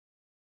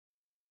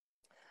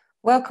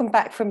Welcome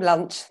back from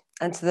lunch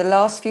and to the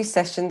last few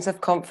sessions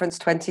of Conference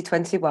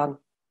 2021.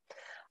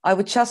 I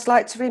would just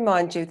like to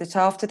remind you that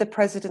after the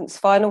President's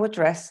final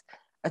address,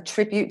 a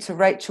tribute to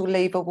Rachel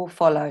Lever will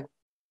follow.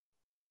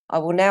 I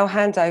will now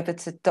hand over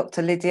to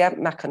Dr. Lydia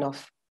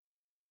Makaroff.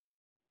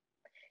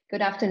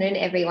 Good afternoon,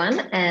 everyone,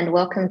 and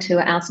welcome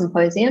to our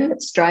symposium,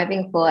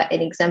 Striving for an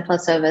Exemplar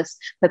Service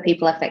for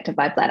People Affected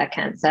by Bladder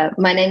Cancer.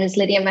 My name is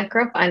Lydia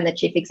Makaroff. I'm the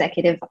Chief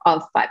Executive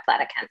of Fight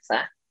Bladder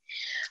Cancer.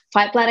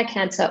 Fight Bladder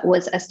Cancer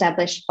was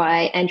established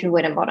by Andrew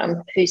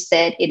Winterbottom, who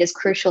said it is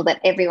crucial that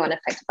everyone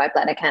affected by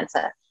bladder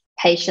cancer,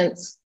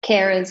 patients,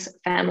 carers,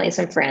 families,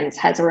 and friends,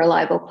 has a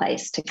reliable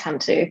place to come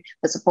to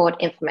for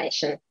support,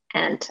 information,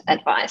 and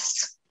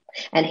advice.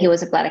 And he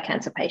was a bladder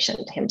cancer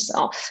patient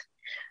himself.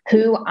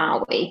 Who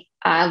are we?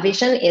 Our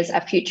vision is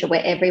a future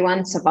where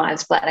everyone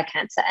survives bladder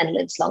cancer and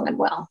lives long and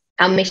well.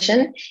 Our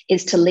mission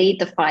is to lead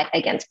the fight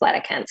against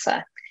bladder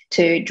cancer,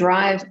 to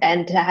drive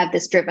and to have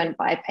this driven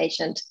by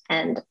patient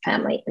and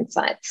family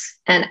insights.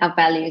 And our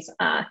values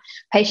are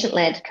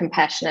patient-led,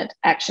 compassionate,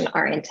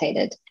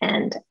 action-orientated,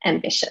 and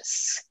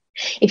ambitious.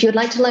 If you would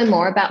like to learn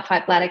more about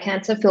Fight Bladder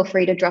Cancer, feel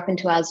free to drop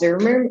into our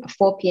Zoom room at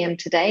 4 p.m.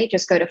 today.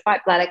 Just go to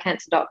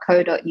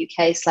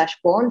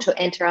fightbladdercancer.co.uk/born to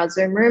enter our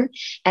Zoom room,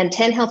 and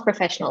 10 health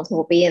professionals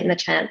will be in the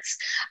chance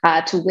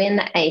to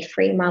win a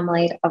free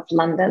Marmalade of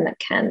London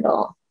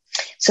candle.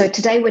 So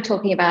today we're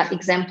talking about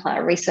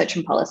Exemplar Research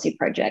and Policy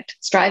Project,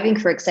 striving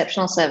for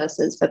exceptional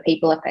services for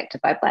people affected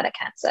by bladder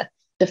cancer,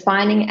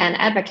 defining and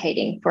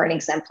advocating for an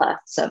exemplar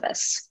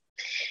service.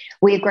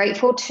 We are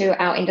grateful to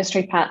our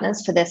industry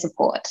partners for their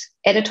support.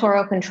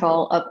 Editorial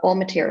control of all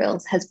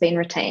materials has been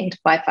retained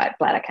by Fight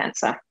Bladder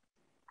Cancer.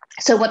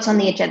 So what's on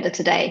the agenda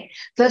today?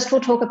 First,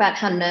 we'll talk about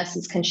how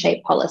nurses can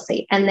shape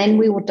policy, and then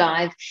we will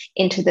dive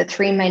into the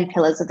three main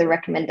pillars of the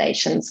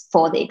recommendations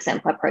for the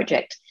Exemplar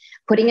project: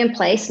 putting in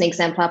place an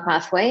exemplar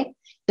pathway,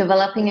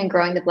 developing and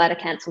growing the bladder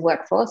cancer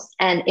workforce,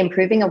 and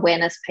improving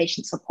awareness,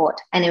 patient support,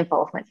 and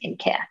involvement in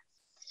care.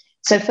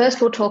 So first,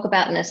 we'll talk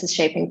about nurses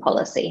shaping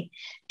policy.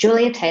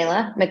 Julia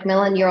Taylor,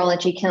 Macmillan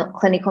Urology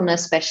Clinical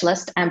Nurse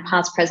Specialist and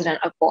past president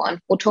of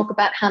Bourne, will talk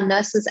about how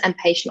nurses and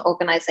patient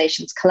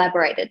organisations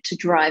collaborated to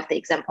drive the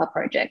Exemplar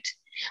project.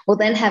 We'll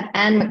then have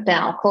Anne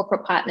MacDowell,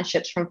 Corporate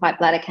Partnerships from Fight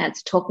Bladder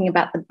Cancer, talking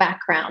about the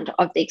background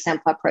of the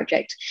Exemplar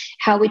project,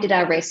 how we did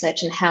our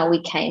research and how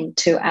we came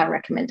to our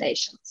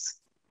recommendations.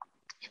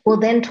 We'll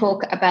then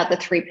talk about the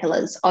three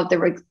pillars of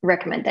the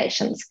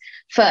recommendations.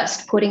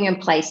 First, putting in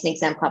place an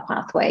exemplar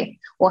pathway.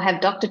 We'll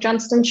have Dr.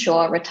 Johnstone,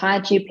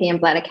 retired GP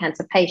and bladder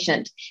cancer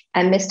patient,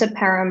 and Mr.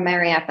 Param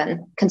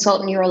Mariappan,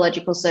 consultant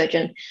urological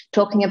surgeon,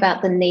 talking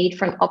about the need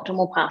for an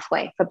optimal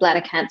pathway for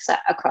bladder cancer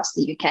across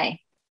the UK.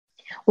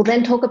 We'll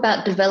then talk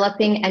about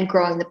developing and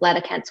growing the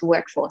bladder cancer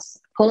workforce.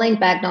 Pauline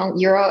Bagnall,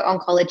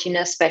 Uro-oncology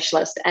nurse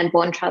specialist and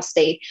Bourne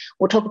trustee,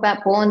 will talk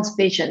about Bourne's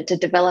vision to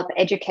develop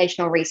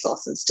educational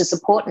resources to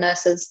support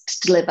nurses to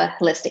deliver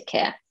holistic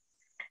care.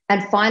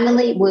 And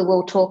finally, we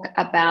will talk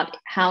about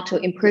how to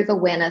improve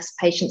awareness,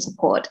 patient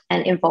support,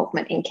 and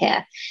involvement in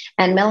care.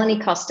 And Melanie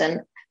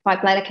Costin,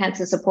 Fight Bladder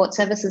Cancer Support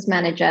Services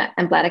Manager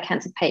and bladder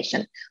cancer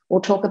patient, will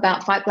talk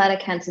about Fight Bladder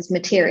Cancer's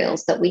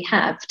materials that we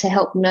have to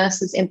help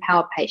nurses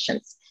empower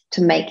patients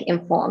to make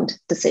informed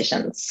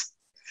decisions.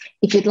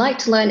 If you'd like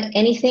to learn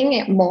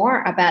anything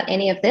more about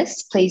any of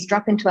this, please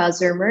drop into our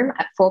Zoom room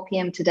at 4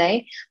 p.m.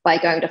 today by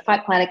going to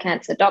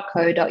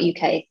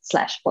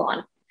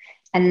fightbladdercancer.co.uk/born.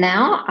 And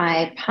now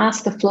I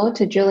pass the floor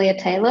to Julia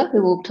Taylor,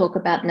 who will talk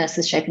about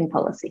nurses shaping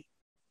policy.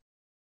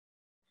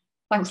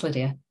 Thanks,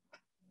 Lydia.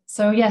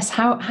 So yes,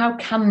 how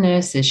can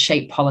nurses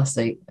shape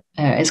policy?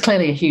 It's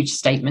clearly a huge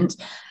statement.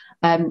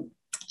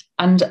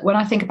 And when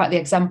I think about the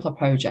Exemplar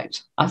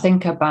project, I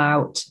think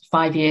about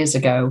 5 years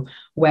ago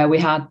where we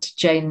had,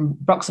 Jane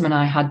Broxham and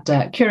I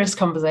had curious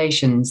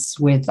conversations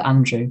with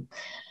Andrew.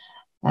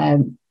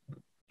 For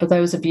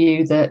those of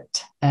you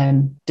that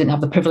didn't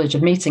have the privilege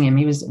of meeting him,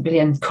 he was really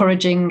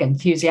encouraging,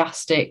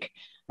 enthusiastic,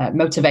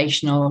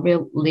 motivational, a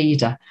real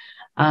leader.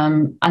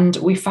 And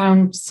we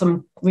found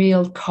some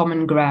real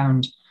common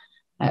ground.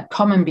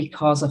 Common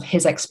because of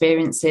his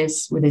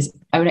experiences, with his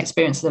own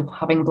experiences of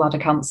having bladder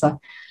cancer,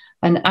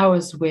 and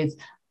ours with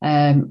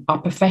our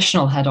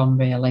professional head on,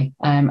 really,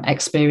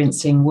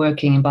 experiencing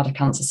working in bladder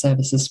cancer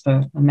services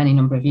for a many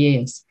number of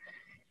years.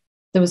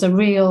 There was a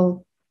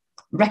real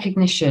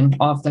recognition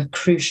of the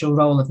crucial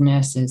role of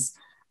nurses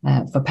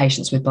for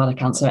patients with bladder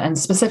cancer, and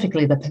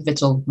specifically the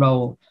pivotal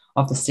role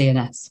of the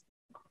CNS.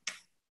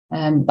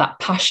 That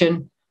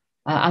passion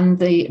and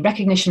the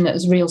recognition that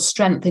there's real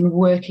strength in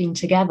working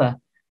together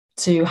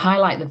to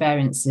highlight the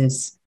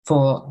variances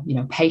for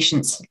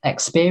patients'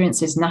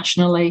 experiences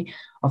nationally,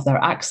 of their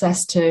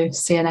access to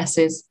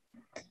CNSs.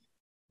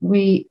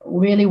 We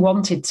really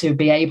wanted to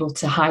be able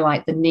to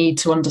highlight the need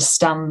to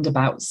understand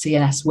about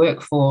CNS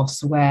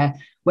workforce, where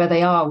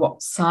they are,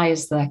 what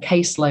size their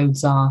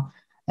caseloads are,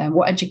 and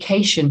what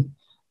education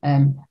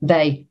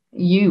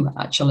you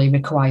actually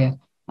require,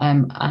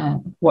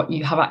 what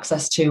you have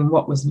access to and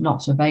what was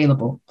not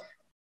available.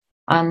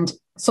 And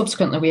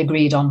subsequently we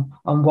agreed on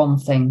one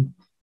thing.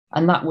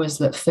 and that was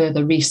that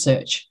further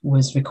research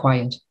was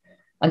required.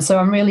 And so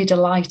I'm really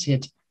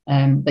delighted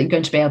that you're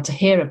going to be able to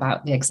hear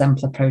about the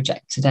Exemplar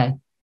project today.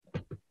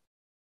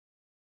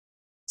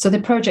 So the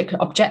project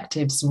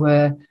objectives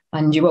were,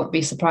 and you won't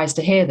be surprised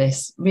to hear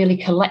this, really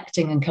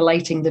collecting and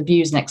collating the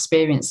views and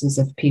experiences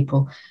of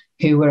people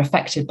who were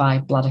affected by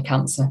bladder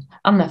cancer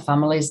and their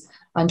families,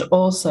 and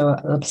also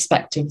the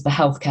perspective of the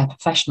healthcare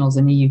professionals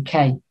in the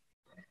UK.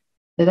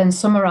 They then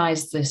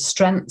summarised the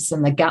strengths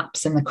and the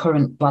gaps in the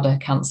current bladder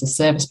cancer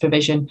service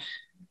provision,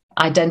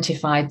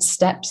 identified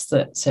steps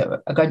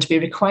that are going to be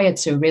required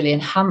to really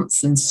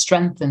enhance and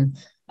strengthen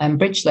and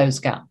bridge those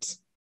gaps,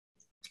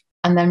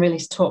 and then really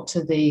talk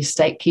to the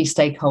key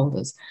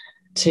stakeholders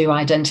to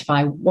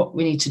identify what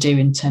we need to do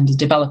in terms of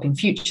developing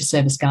future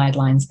service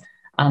guidelines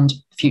and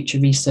future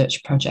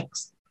research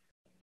projects.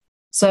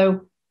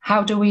 So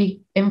how do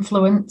we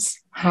influence?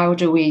 How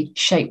do we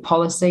shape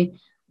policy?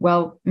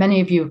 Well,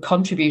 many of you have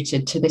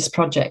contributed to this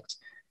project.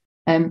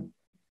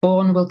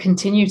 Bourne will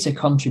continue to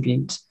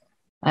contribute.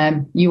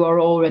 You are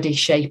already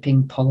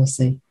shaping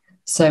policy.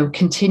 So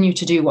continue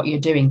to do what you're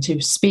doing,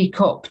 to speak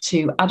up,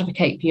 to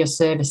advocate for your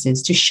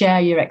services, to share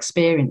your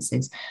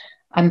experiences,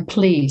 and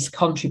please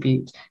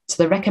contribute to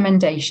the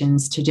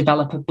recommendations to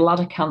develop a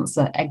bladder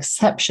cancer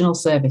exceptional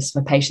service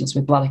for patients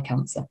with bladder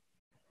cancer.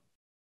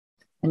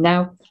 And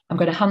now I'm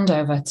going to hand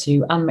over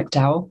to Anne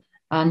MacDowell,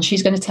 and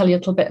she's going to tell you a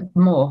little bit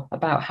more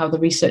about how the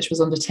research was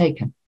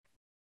undertaken.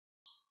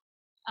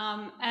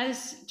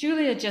 As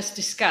Julia just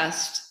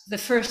discussed, the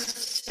first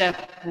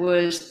step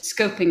was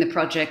scoping the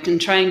project and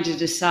trying to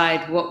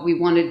decide what we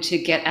wanted to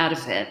get out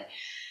of it.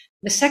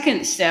 The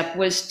second step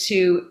was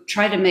to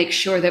try to make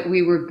sure that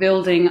we were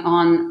building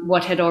on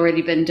what had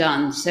already been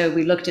done. So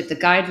we looked at the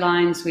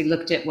guidelines, we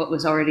looked at what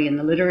was already in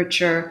the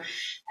literature,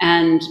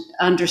 and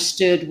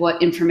understood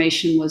what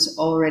information was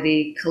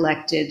already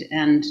collected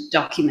and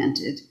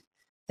documented.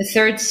 The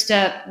third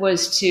step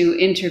was to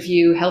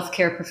interview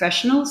healthcare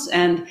professionals,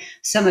 and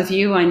some of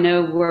you I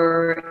know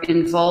were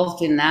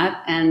involved in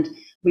that, and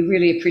we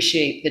really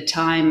appreciate the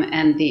time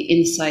and the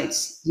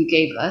insights you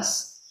gave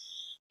us.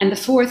 And the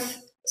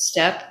fourth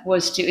step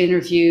was to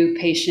interview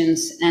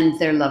patients and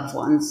their loved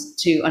ones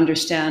to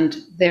understand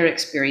their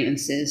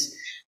experiences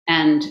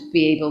and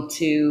be able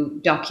to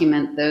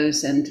document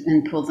those and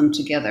pull them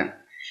together.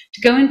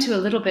 To go into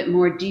a little bit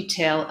more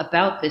detail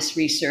about this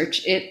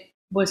research, it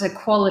was a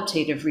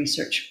qualitative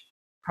research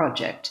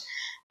project.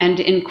 And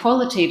in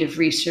qualitative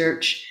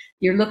research,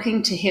 you're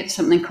looking to hit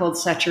something called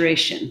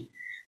saturation.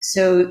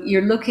 So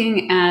you're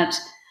looking at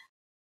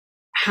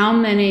how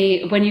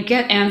many, when you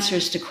get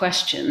answers to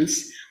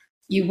questions,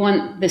 you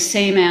want the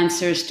same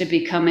answers to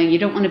be coming. You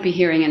don't want to be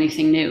hearing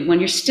anything new. When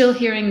you're still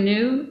hearing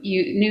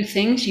new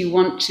things, you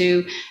want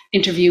to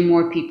interview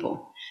more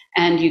people.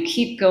 And you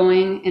keep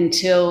going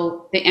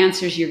until the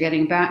answers you're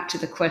getting back to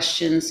the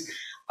questions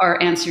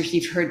are answers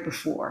you've heard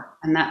before.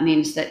 And that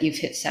means that you've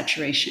hit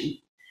saturation.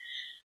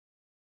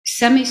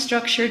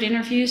 Semi-structured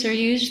interviews are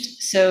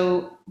used.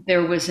 So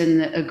there was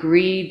an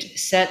agreed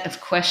set of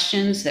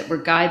questions that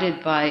were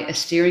guided by a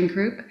steering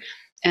group.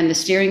 And the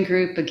steering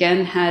group,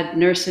 again, had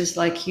nurses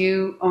like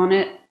you on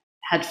it,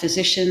 had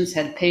physicians,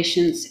 had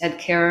patients, had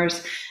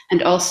carers,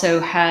 and also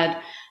had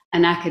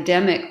an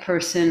academic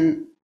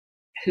person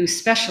who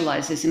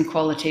specializes in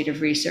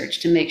qualitative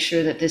research to make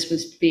sure that this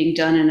was being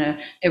done in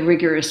a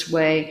rigorous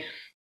way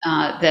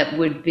that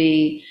would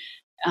be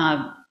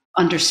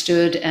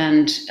understood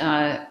and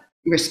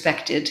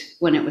respected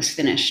when it was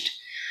finished.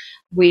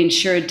 We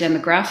ensured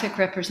demographic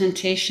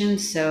representation,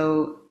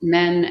 so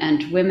men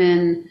and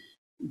women,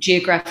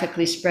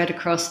 geographically spread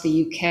across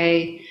the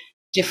UK,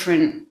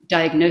 different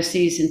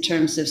diagnoses in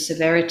terms of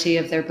severity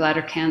of their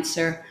bladder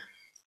cancer.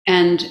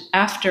 And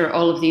after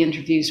all of the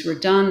interviews were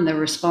done, the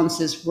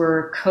responses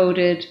were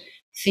coded,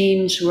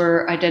 themes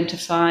were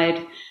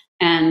identified,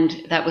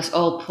 and that was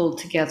all pulled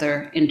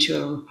together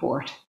into a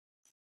report.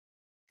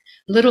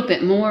 A little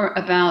bit more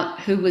about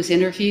who was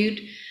interviewed.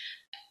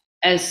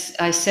 As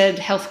I said,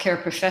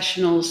 healthcare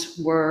professionals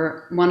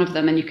were one of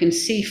them, and you can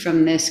see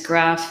from this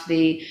graph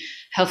the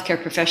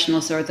healthcare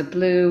professionals are the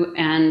blue,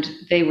 and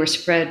they were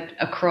spread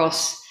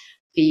across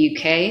the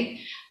UK.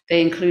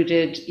 They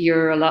included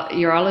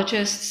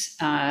urologists,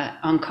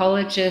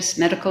 oncologists,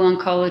 medical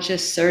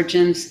oncologists,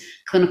 surgeons,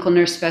 clinical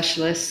nurse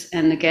specialists,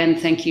 and again,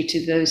 thank you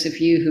to those of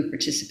you who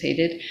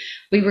participated.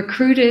 We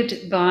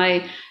recruited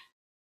by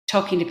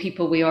talking to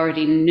people we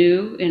already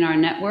knew in our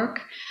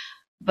network,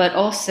 but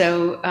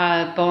also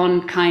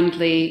Bon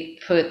kindly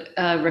put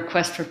a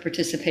request for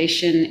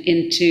participation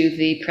into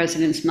the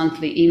President's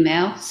monthly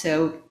email.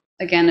 So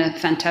again, a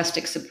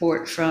fantastic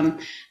support from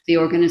the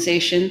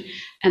organization.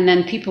 And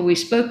then people we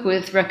spoke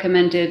with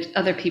recommended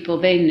other people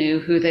they knew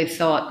who they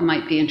thought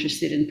might be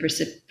interested in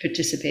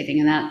participating,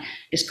 and that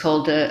is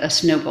called a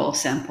snowball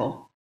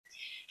sample.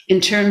 In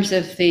terms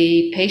of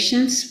the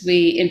patients,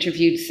 we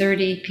interviewed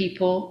 30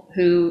 people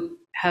who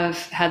have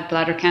had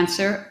bladder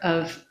cancer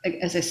of,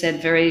 as I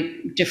said,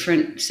 very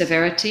different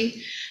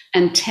severity,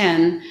 and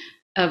 10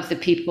 of the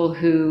people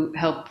who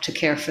helped to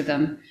care for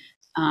them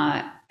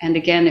And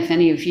again, if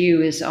any of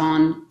you is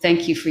on,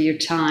 thank you for your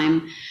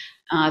time.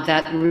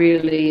 That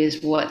really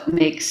is what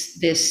makes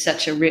this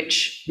such a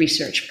rich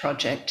research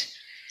project.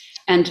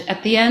 And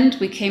at the end,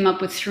 we came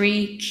up with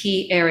 3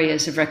 key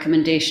areas of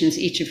recommendations,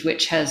 each of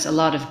which has a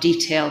lot of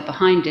detail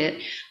behind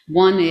it.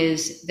 One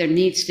is there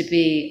needs to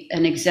be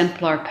an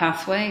exemplar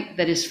pathway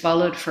that is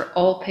followed for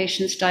all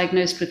patients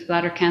diagnosed with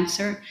bladder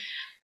cancer.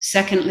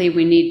 Secondly,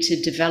 we need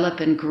to develop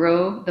and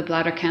grow the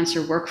bladder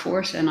cancer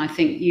workforce, and I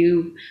think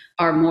you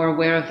are more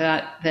aware of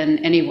that than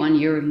anyone.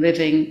 You're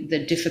living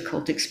the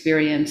difficult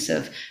experience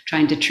of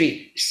trying to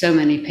treat so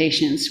many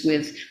patients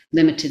with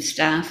limited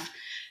staff.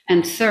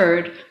 And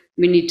third,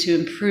 we need to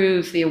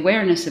improve the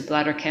awareness of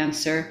bladder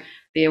cancer,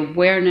 the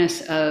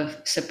awareness of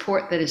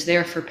support that is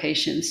there for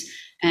patients,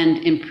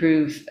 and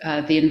improve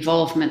the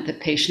involvement that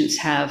patients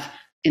have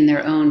in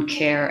their own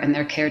care and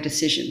their care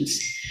decisions.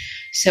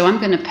 So I'm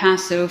going to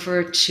pass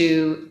over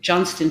to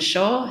Johnstone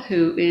Shaw,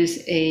 who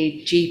is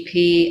a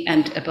GP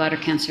and a bladder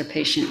cancer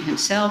patient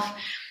himself.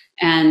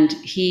 And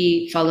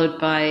he, followed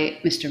by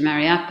Mr.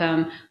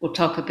 Mariappan, will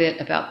talk a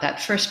bit about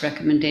that first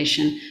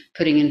recommendation,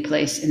 putting in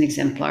place an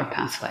exemplar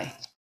pathway.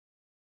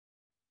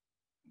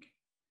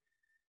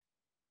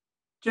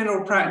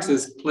 General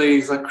practice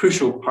plays a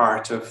crucial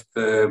part of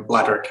the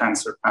bladder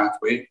cancer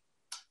pathway.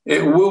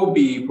 It will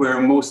be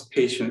where most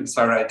patients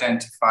are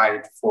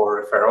identified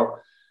for referral,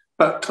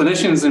 but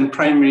clinicians in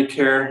primary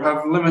care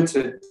have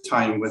limited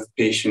time with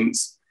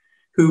patients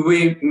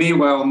who may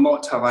well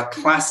not have a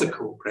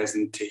classical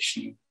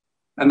presentation.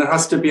 And there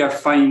has to be a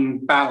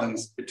fine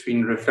balance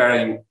between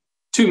referring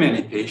too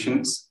many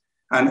patients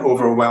and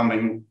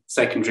overwhelming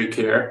secondary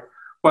care,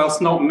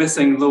 whilst not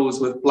missing those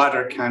with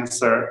bladder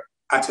cancer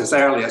at as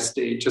early a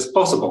stage as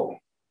possible.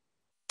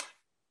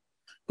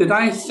 Did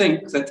I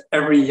think that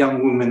every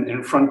young woman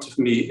in front of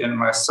me in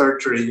my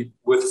surgery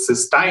with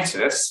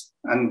cystitis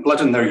and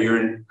blood in their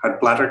urine had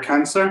bladder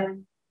cancer?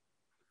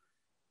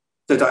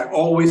 Did I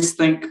always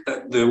think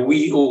that the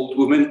wee old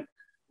woman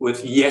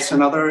with yet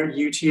another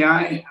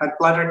UTI had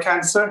bladder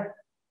cancer?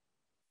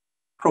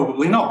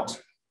 Probably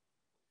not.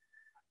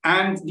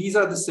 And these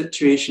are the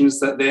situations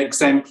that the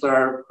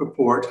Exemplar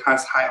report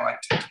has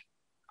highlighted.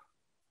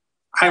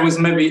 I was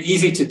maybe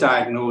easy to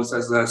diagnose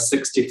as a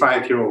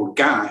 65-year-old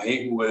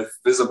guy with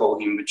visible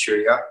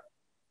hematuria,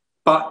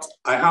 but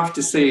I have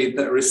to say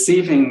that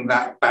receiving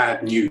that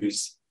bad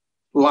news,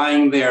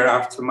 lying there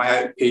after my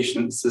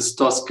outpatient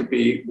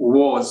cystoscopy,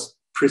 was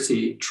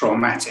pretty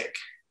traumatic.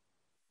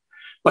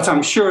 But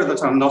I'm sure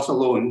that I'm not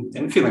alone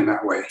in feeling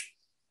that way.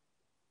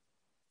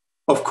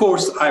 Of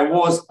course, I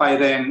was by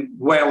then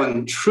well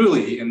and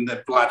truly in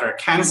the bladder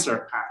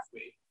cancer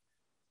pathway,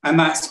 and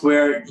that's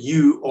where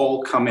you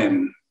all come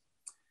in.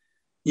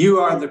 You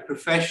are the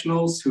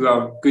professionals who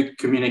have good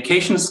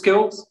communication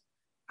skills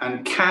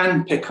and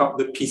can pick up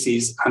the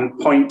pieces and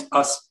point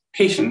us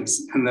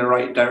patients in the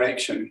right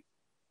direction.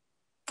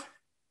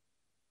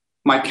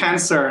 My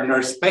cancer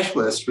nurse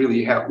specialist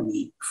really helped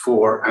me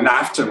before and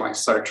after my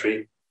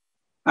surgery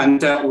and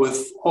dealt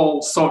with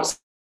all sorts of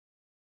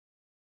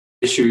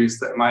issues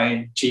that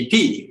my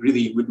GP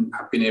really wouldn't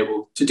have been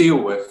able to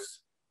deal with.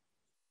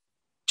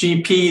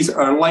 GPs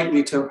are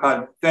likely to have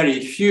had very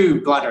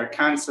few bladder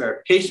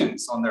cancer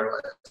patients on their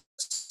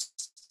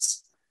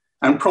lists,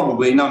 and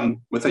probably none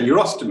with a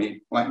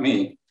urostomy like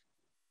me.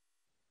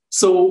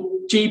 So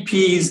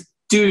GPs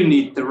do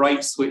need the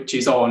right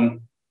switches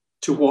on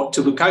to what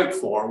to look out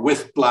for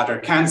with bladder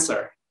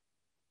cancer.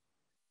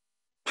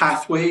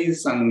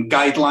 Pathways and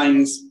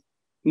guidelines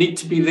need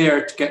to be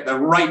there to get the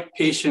right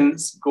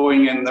patients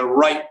going in the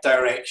right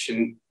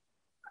direction,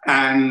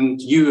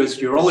 and you as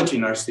urology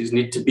nurses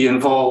need to be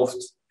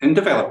involved in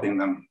developing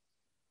them.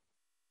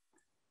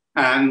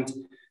 And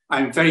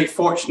I'm very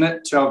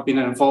fortunate to have been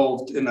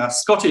involved in a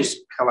Scottish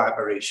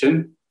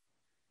collaboration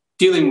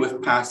dealing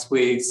with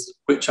pathways,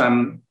 which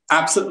I'm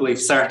absolutely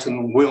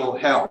certain will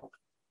help.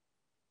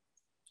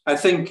 I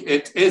think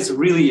it is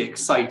really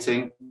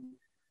exciting,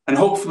 and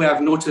hopefully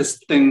I've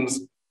noticed things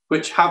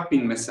which have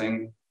been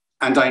missing,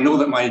 and I know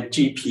that my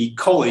GP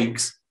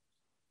colleagues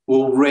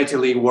will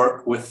readily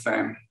work with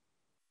them.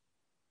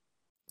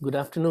 Good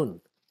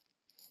afternoon.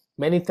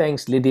 Many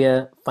thanks,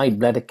 Lydia, Fight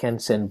Bladder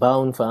Cancer and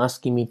Bound, for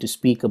asking me to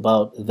speak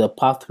about the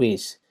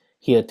pathways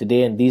here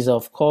today. And these are,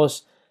 of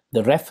course,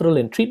 the referral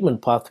and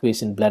treatment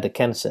pathways in bladder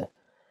cancer.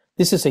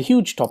 This is a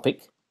huge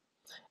topic,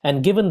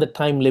 and given the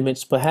time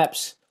limits,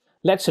 perhaps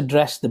let's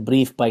address the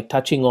brief by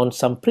touching on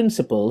some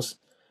principles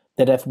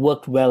that have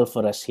worked well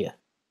for us here.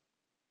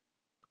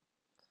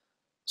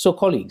 So,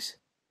 colleagues,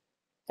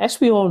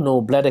 as we all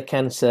know, bladder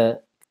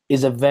cancer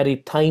is a very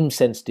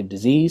time-sensitive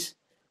disease,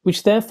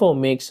 which therefore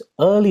makes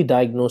early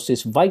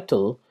diagnosis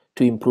vital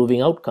to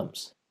improving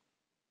outcomes.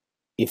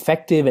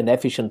 Effective and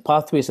efficient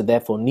pathways are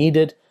therefore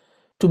needed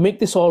to make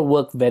this all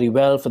work very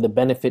well for the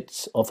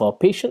benefits of our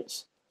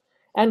patients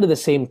and at the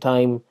same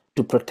time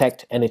to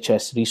protect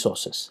NHS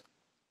resources.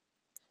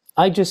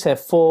 I just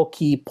have 4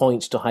 key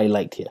points to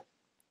highlight here.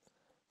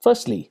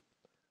 Firstly,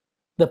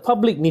 the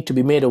public need to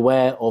be made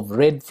aware of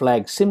red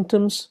flag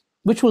symptoms,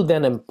 which will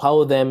then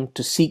empower them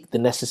to seek the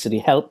necessary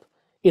help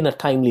in a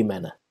timely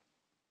manner.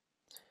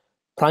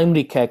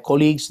 Primary care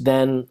colleagues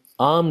then,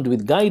 armed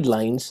with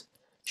guidelines,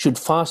 should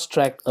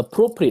fast-track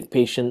appropriate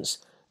patients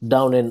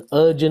down an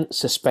urgent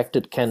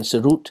suspected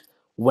cancer route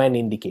when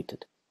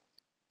indicated.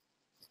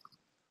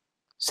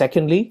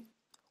 Secondly,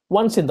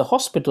 once in the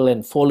hospital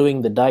and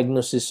following the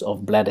diagnosis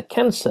of bladder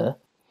cancer,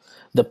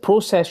 the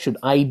process should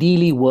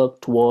ideally work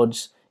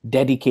towards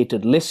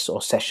dedicated lists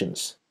or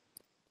sessions.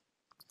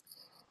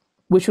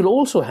 We should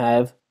also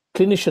have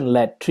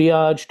clinician-led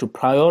triage to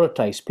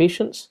prioritize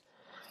patients,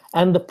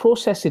 and the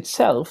process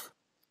itself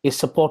is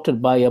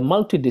supported by a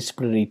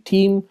multidisciplinary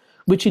team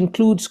which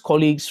includes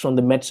colleagues from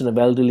the Medicine of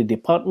Elderly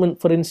department,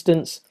 for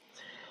instance,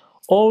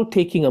 all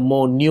taking a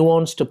more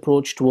nuanced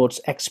approach towards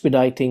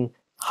expediting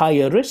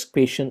higher risk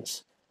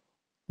patients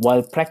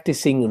while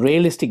practicing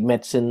realistic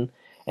medicine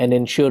and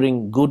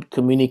ensuring good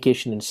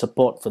communication and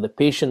support for the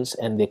patients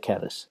and their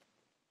carers.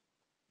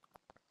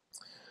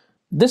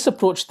 This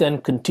approach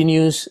then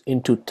continues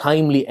into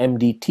timely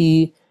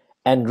MDT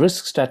and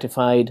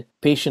risk-stratified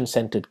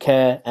patient-centered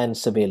care and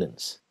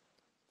surveillance.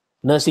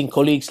 Nursing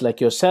colleagues like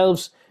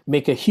yourselves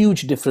make a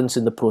huge difference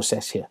in the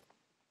process here.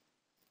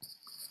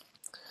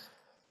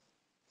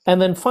 And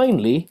then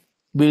finally,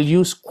 we'll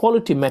use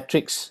quality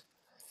metrics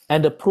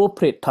and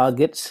appropriate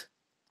targets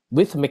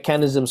with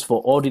mechanisms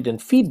for audit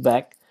and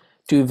feedback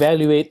to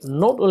evaluate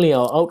not only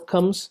our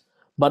outcomes,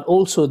 but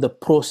also the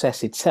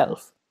process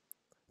itself.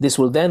 This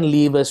will then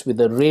leave us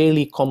with a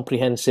really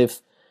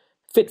comprehensive,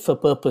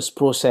 fit-for-purpose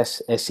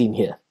process as seen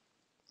here.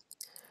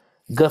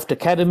 Gurft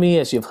Academy,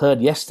 as you've heard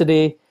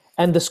yesterday,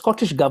 and the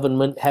Scottish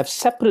Government have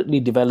separately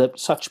developed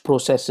such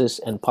processes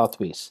and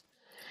pathways.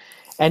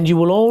 And you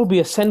will all be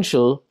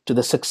essential to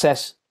the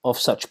success of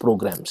such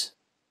programs.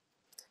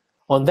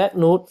 On that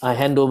note, I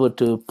hand over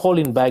to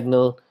Pauline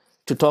Bagnall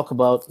to talk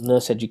about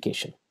nurse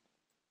education.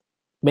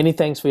 Many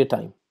thanks for your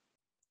time.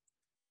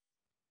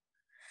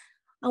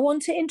 I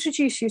want to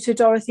introduce you to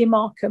Dorothy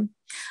Markham.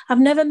 I've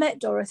never met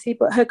Dorothy,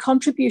 but her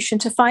contribution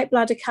to Fight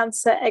Bladder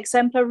Cancer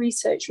Exemplar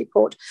research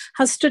report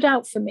has stood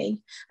out for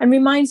me and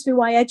reminds me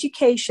why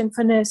education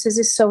for nurses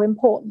is so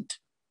important.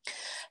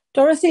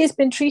 Dorothy has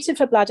been treated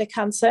for bladder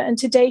cancer and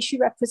today she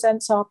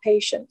represents our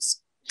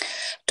patients.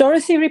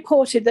 Dorothy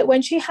reported that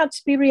when she had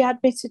to be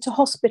readmitted to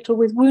hospital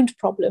with wound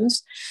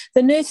problems,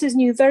 the nurses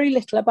knew very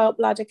little about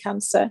bladder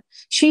cancer.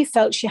 She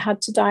felt she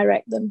had to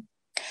direct them.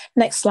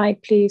 Next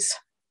slide, please.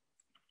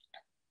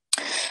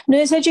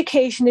 Nurse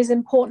education is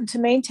important to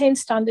maintain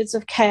standards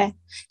of care,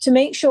 to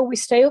make sure we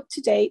stay up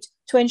to date,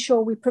 to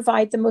ensure we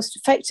provide the most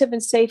effective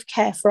and safe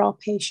care for our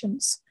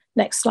patients.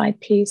 Next slide,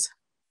 please.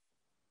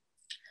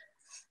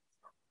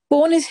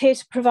 Bourne is here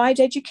to provide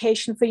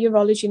education for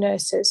urology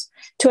nurses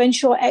to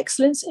ensure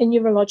excellence in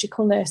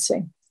urological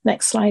nursing.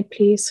 Next slide,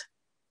 please.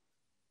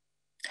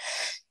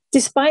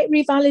 Despite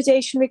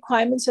revalidation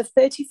requirements of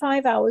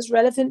 35 hours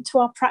relevant to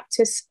our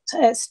practice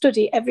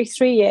study every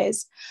 3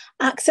 years,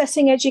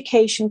 accessing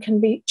education can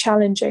be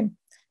challenging.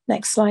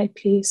 Next slide,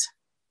 please.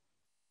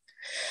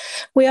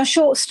 We are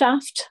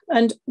short-staffed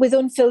and with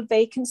unfilled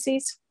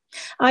vacancies,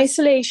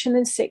 isolation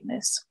and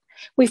sickness.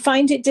 We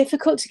find it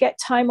difficult to get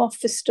time off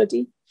for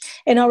study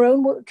in our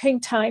own working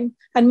time,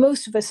 and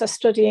most of us are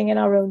studying in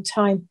our own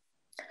time.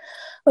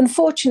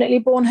 Unfortunately,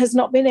 Bourne has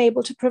not been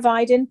able to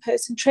provide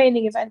in-person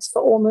training events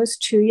for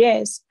almost 2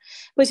 years,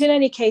 but in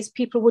any case,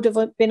 people would have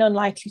been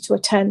unlikely to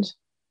attend.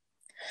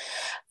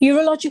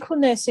 Urological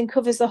nursing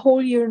covers the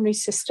whole urinary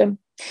system.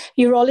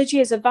 Urology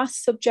is a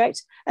vast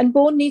subject, and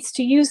Bourne needs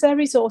to use their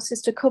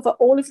resources to cover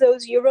all of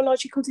those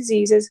urological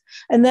diseases,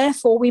 and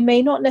therefore we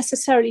may not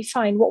necessarily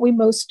find what we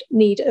most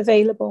need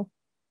available.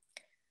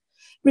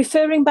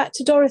 Referring back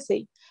to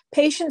Dorothy,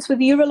 patients with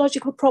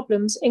urological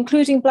problems,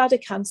 including bladder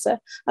cancer,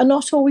 are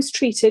not always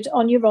treated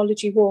on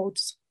urology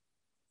wards.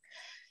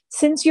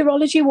 Since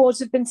urology wards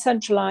have been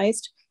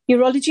centralised,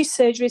 urology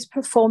surgery is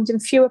performed in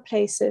fewer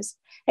places.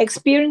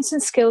 Experience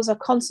and skills are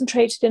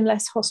concentrated in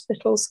less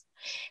hospitals.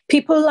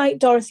 People like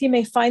Dorothy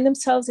may find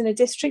themselves in a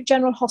district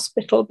general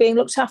hospital being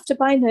looked after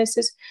by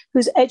nurses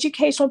whose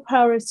educational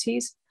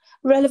priorities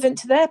relevant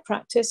to their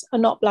practice are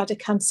not bladder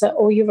cancer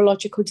or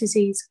urological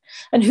disease,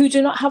 and who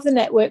do not have the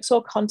networks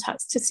or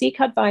contacts to seek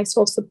advice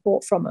or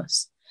support from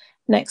us.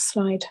 Next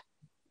slide.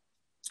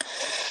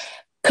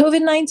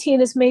 COVID-19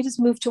 has made us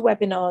move to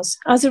webinars.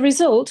 As a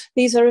result,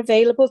 these are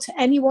available to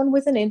anyone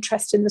with an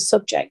interest in the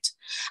subject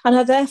and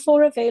are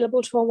therefore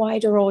available to a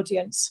wider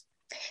audience.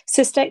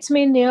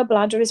 Cystectomy in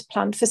neobladder is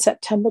planned for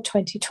September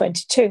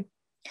 2022.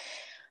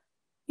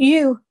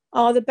 You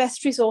are the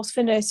best resource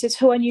for nurses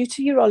who are new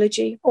to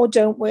urology or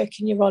don't work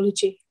in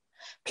urology.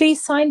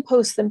 Please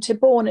signpost them to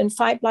Bourne and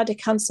Fight Bladder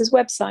Cancer's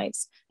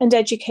websites and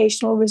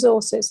educational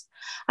resources.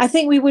 I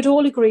think we would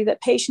all agree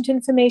that patient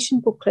information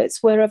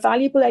booklets were a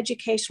valuable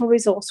educational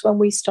resource when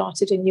we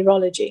started in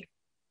urology.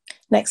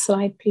 Next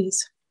slide,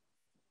 please.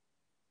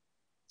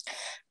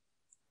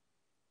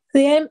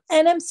 The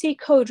NMC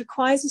code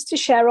requires us to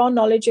share our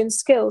knowledge and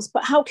skills,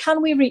 but how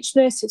can we reach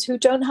nurses who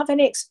don't have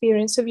any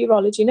experience of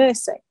urology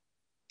nursing?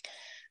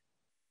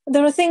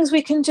 There are things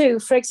we can do.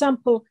 For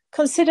example,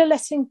 consider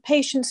letting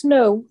patients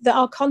know that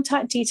our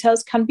contact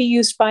details can be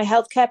used by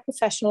healthcare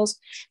professionals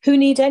who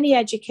need any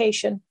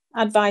education,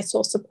 advice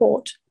or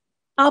support.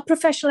 Our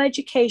professional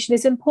education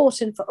is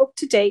important for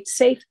up-to-date,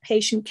 safe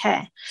patient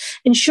care.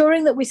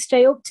 Ensuring that we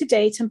stay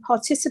up-to-date and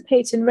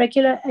participate in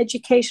regular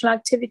educational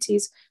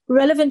activities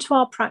relevant to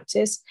our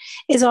practice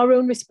is our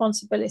own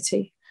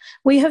responsibility.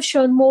 We have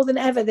shown more than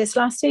ever this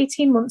last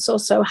 18 months or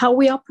so how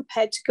we are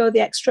prepared to go the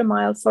extra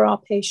mile for our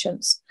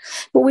patients.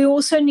 But we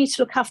also need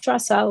to look after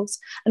ourselves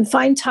and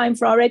find time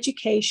for our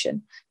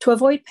education to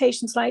avoid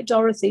patients like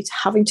Dorothy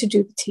having to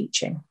do the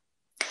teaching.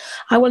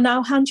 I will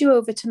now hand you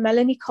over to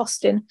Melanie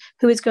Costin,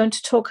 who is going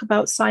to talk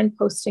about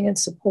signposting and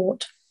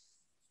support.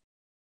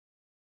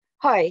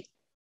 Hi,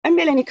 I'm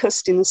Melanie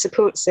Costin, the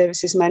Support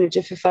Services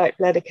Manager for Fight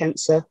Bladder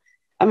Cancer.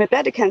 I'm a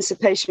bladder cancer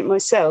patient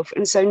myself,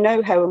 and so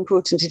know how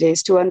important it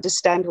is to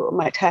understand what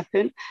might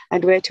happen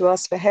and where to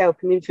ask for help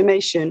and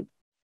information.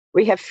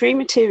 We have free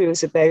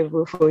materials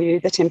available for you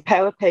that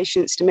empower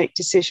patients to make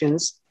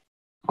decisions.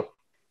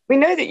 We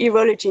know that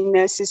urology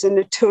nurses are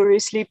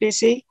notoriously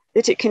busy,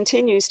 that it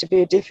continues to be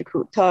a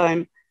difficult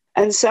time,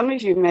 and some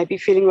of you may be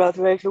feeling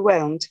rather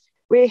overwhelmed.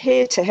 We're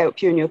here to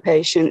help you and your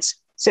patients,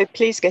 so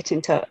please get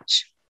in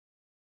touch.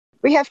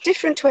 We have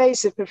different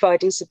ways of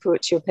providing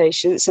support to your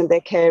patients and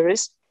their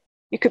carers.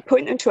 You could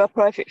point them to our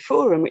private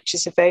forum, which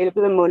is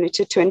available and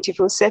monitored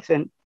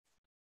 24/7.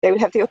 They will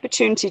have the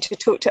opportunity to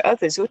talk to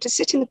others or to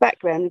sit in the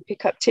background and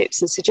pick up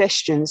tips and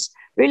suggestions,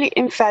 really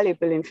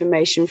invaluable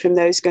information from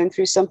those going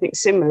through something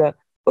similar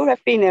or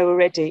have been there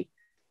already.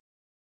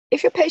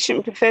 If your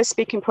patient prefers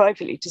speaking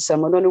privately to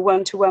someone on a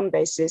one-to-one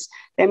basis,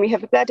 then we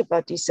have a bladder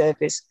buddy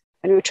service,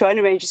 and we'll try and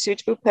arrange a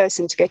suitable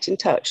person to get in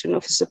touch and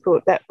offer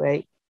support that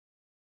way.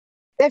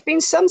 There have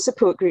been some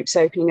support groups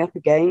opening up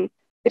again,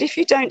 but if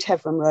you don't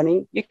have one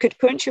running, you could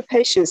point your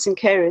patients and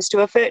carers to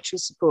our virtual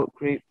support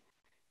group.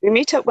 We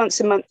meet up once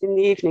a month in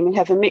the evening and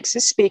have a mix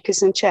of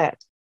speakers and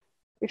chat.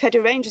 We've had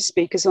a range of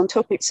speakers on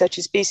topics such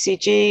as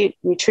BCG,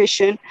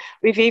 nutrition.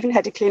 We've even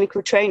had a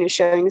clinical trainer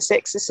showing us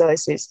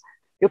exercises.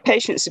 Your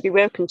patients would be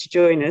welcome to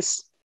join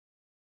us.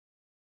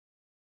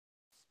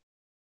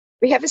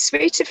 We have a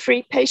suite of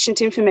free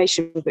patient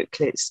information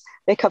booklets.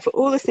 They cover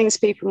all the things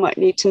people might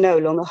need to know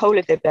along the whole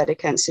of their bladder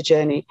cancer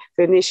journey,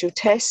 from initial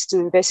tests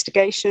and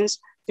investigations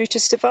through to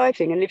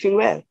surviving and living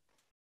well.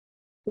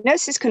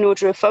 Nurses can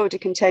order a folder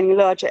containing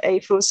larger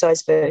A4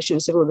 size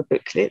versions of all the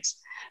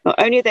booklets.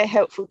 Not only are they a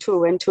helpful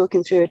tool when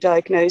talking through a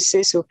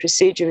diagnosis or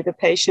procedure with a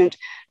patient,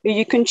 but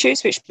you can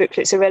choose which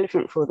booklets are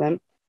relevant for them,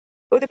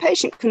 or the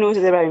patient can order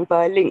their own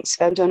via links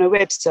found on our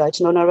website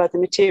and on our other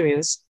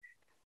materials.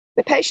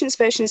 The patient's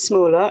version is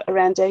smaller,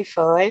 around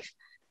A5.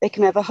 They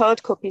can have a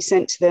hard copy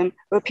sent to them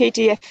or a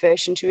PDF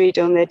version to read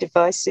on their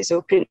devices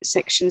or print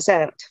sections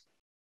out.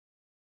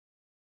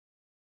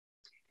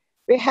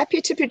 We're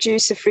happy to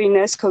produce a free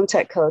nurse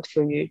contact card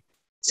for you,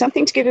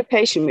 something to give a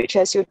patient which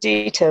has your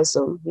details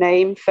on,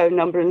 name, phone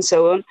number, and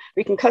so on.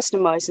 We can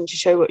customize them to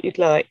show what you'd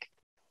like.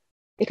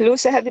 It'll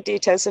also have the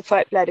details of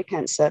Fight Bladder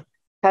Cancer,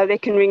 how they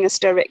can ring us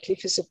directly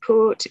for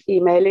support,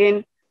 email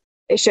in.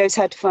 It shows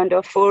how to find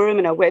our forum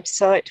and our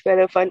website, where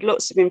they'll find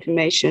lots of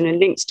information and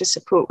links to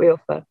support we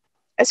offer,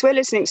 as well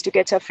as links to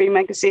get our free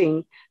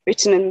magazine,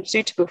 written and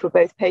suitable for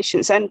both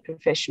patients and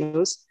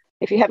professionals.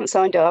 If you haven't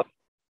signed up,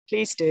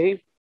 please do.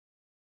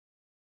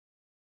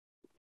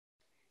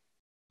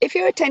 If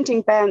you're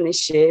attending BAM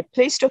this year,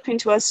 please stop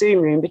into our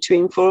Zoom room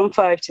between 4 and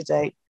 5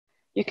 today.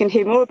 You can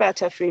hear more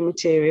about our free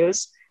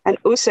materials and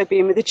also be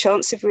in with a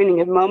chance of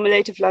winning a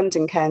Marmalade of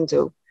London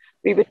candle.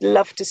 We would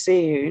love to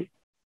see you.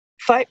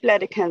 Fight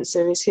Bladder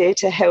Cancer is here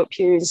to help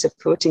you in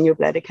supporting your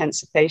bladder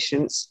cancer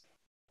patients.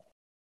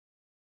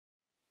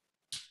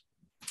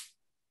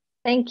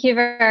 Thank you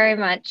very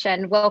much,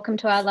 and welcome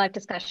to our live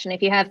discussion.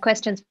 If you have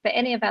questions for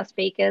any of our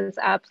speakers,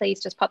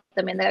 please just pop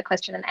them in the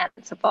question and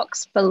answer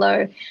box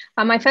below.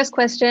 My first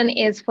question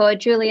is for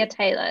Julia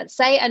Taylor.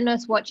 Say a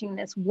nurse watching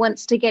this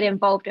wants to get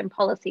involved in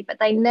policy, but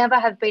they never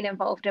have been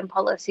involved in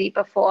policy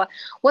before.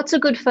 What's a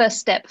good first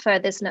step for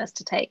this nurse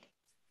to take?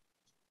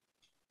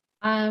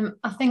 I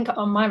think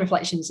on my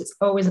reflections, it's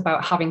always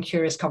about having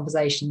curious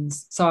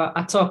conversations. So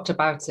I talked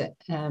about it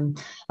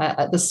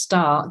at the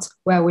start,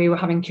 where we were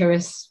having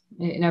curious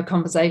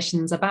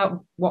conversations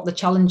about what the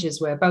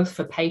challenges were, both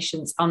for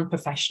patients and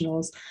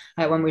professionals,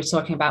 when we were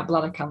talking about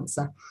bladder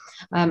cancer.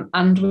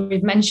 And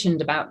we've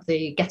mentioned about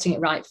the Getting It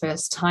Right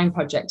First Time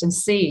project and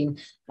seeing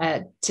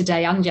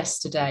today and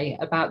yesterday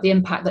about the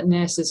impact that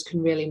nurses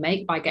can really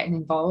make by getting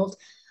involved.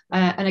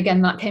 And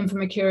again, that came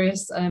from a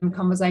curious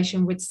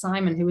conversation with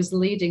Simon, who was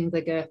leading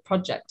the GIRF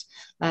project.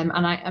 And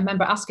I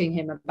remember asking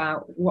him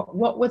about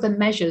what were the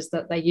measures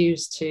that they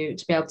used to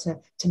be able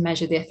to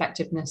measure the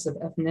effectiveness of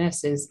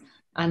nurses.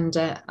 And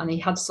he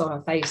had sort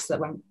of a face that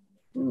went,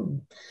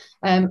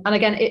 and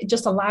again, it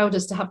just allowed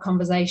us to have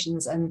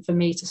conversations and for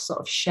me to sort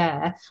of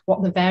share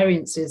what the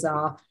variances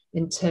are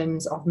in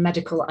terms of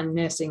medical and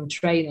nursing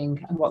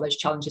training and what those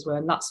challenges were.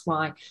 And that's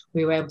why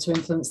we were able to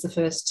influence the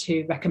first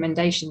 2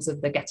 recommendations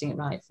of the Getting It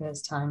Right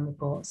First Time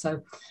report.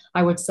 So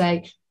I would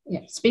say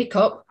Yeah, speak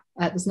up.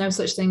 There's no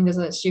such thing as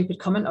a stupid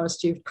comment or a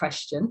stupid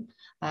question,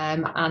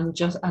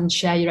 and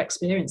share your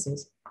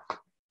experiences.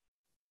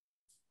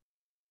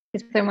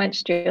 Thank you so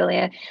much,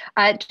 Julia.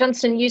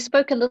 Johnstone, you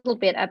spoke a little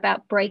bit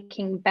about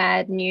breaking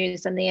bad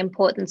news and the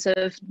importance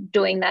of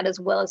doing that as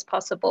well as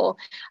possible.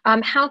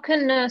 How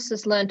can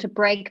nurses learn to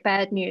break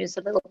bad news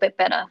a little bit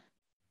better?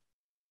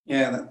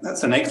 Yeah,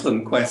 that's an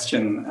excellent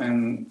question.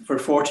 And for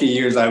 40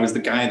 years, I was the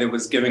guy that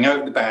was giving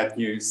out the bad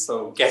news.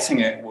 So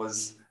getting it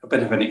was a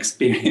bit of an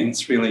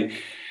experience, really.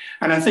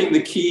 And I think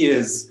the key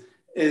is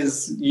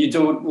you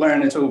don't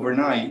learn it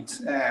overnight.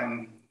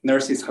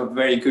 Nurses have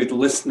very good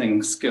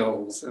listening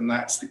skills, and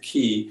that's the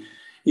key.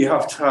 You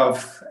have to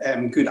have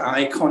good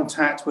eye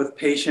contact with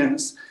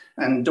patients,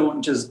 and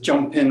don't just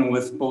jump in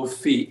with both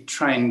feet.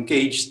 Try and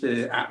gauge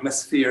the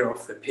atmosphere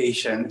of the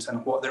patient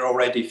and what they're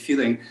already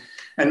feeling,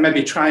 and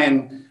maybe try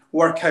and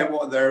work out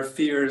what their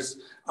fears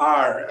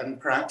are and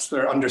perhaps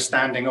their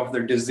understanding of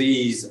their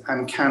disease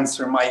and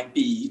cancer might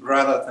be,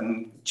 rather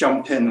than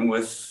jump in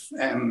with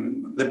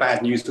the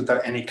bad news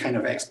without any kind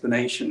of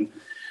explanation.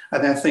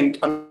 And I think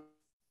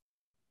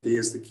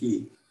is the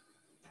key.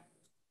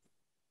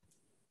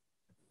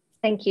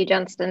 Thank you,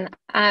 Johnstone.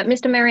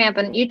 Mr.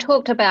 Mariappan, you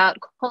talked about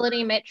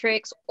quality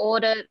metrics,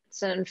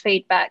 audits, and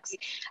feedbacks.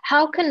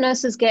 How can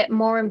nurses get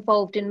more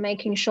involved in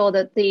making sure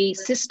that the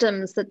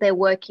systems that they're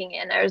working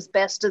in are as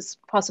best as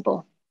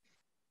possible?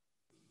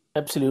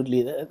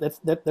 Absolutely.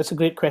 That's a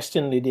great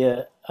question,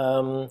 Lydia.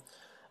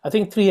 I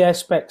think three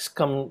aspects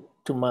come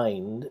to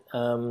mind.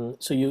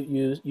 So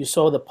you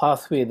saw the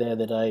pathway there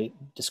that I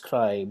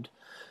described.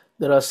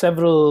 There are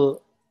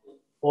several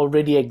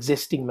already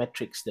existing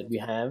metrics that we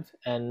have,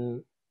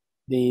 and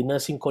the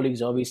nursing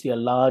colleagues are obviously a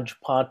large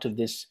part of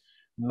this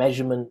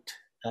measurement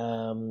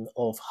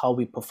of how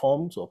we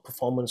perform, so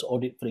performance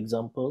audit, for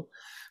example.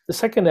 The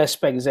second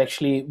aspect is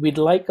actually we'd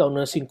like our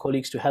nursing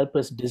colleagues to help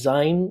us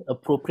design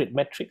appropriate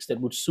metrics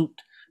that would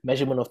suit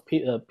measurement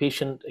of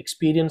patient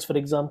experience, for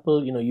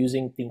example,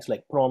 using things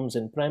like PROMs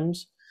and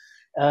PREMs.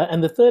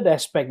 And the third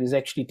aspect is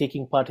actually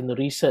taking part in the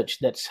research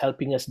that's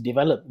helping us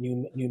develop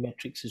new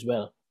metrics as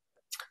well.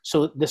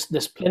 So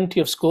there's plenty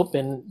of scope,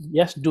 and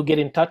yes, do get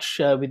in touch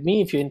with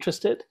me if you're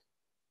interested.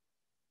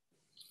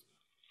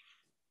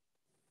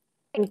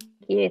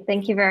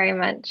 Thank you very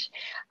much.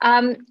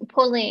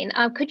 Pauline,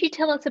 could you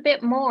tell us a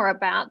bit more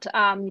about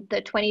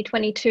the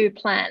 2022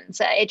 plans,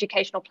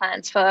 educational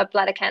plans for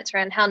bladder cancer,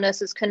 and how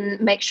nurses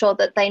can make sure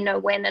that they know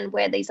when and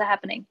where these are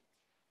happening?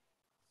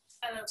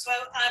 So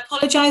I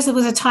apologise, there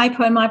was a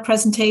typo in my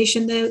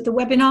presentation. The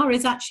webinar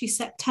is actually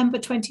September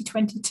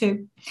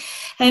 2022.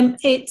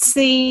 It's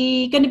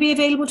going to be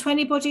available to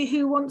anybody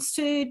who wants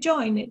to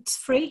join. It's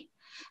free.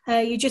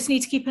 You just need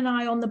to keep an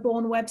eye on the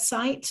Bourne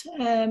website.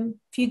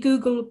 If you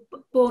Google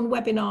Bourne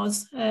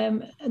webinars,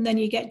 and then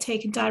you get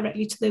taken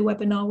directly to the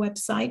webinar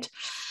website.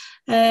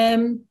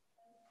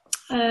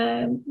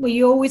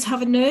 We always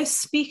have a nurse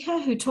speaker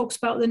who talks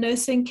about the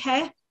nursing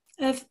care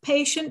of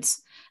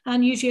patients,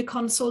 and usually a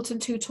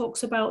consultant who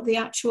talks about the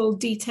actual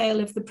detail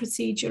of the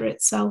procedure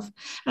itself.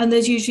 And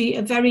there's usually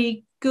a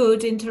very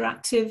good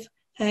interactive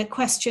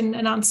question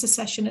and answer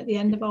session at the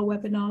end of our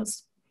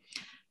webinars.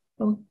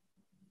 So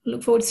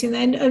look forward to seeing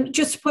that. And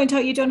just to point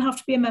out, you don't have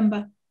to be a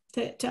member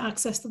to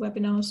access the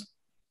webinars.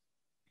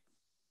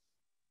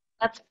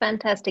 That's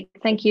fantastic.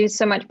 Thank you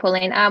so much,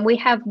 Pauline. We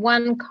have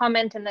one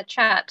comment in the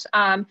chat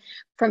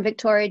from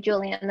Victoria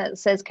Julian that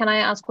says, can I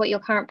ask what your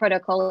current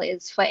protocol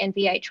is for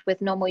NVH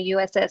with normal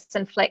USS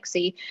and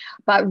Flexi,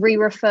 but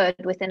re-referred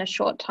within a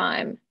short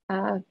time?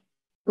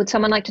 Would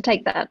someone like to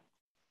take that?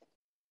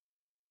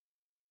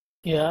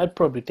 Yeah, I'd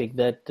probably take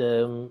that,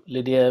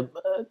 Lydia.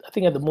 I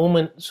think at the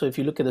moment, so if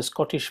you look at the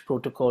Scottish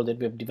protocol that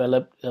we've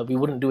developed, we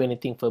wouldn't do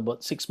anything for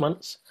about 6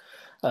 months.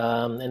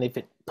 And if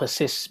it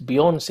persists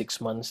beyond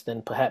 6 months,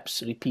 then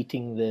perhaps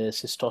repeating the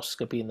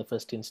cystoscopy in the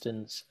first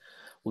instance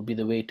would be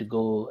the way to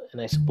go.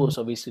 And I suppose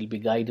obviously it'll be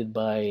guided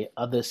by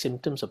other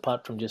symptoms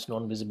apart from just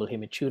non-visible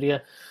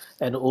hematuria,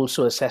 and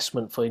also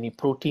assessment for any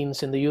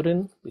proteins in the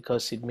urine,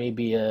 because it may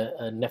be a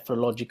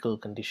nephrological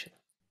condition.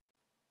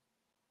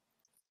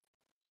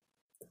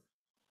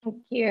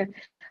 Thank you.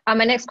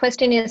 My next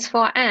question is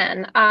for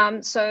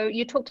Anne. So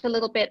you talked a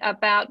little bit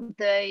about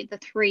the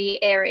 3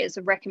 areas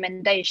of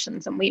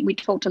recommendations, and we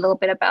talked a little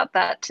bit about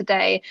that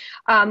today.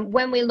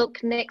 When we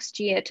look next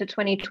year to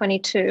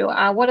 2022,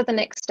 what are the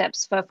next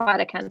steps for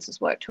Fighter Cancer's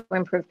work to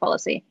improve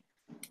policy?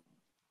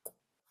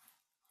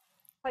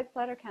 Fight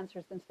Bladder Cancer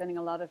has been spending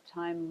a lot of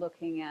time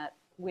looking at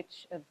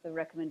which of the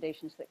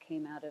recommendations that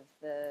came out of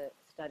the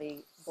study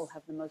will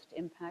have the most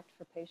impact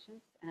for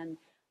patients, and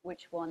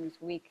which ones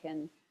we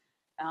can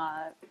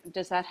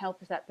does that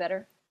help? Is that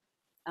better?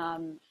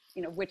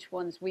 Which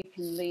ones we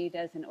can lead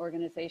as an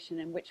organization,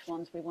 and which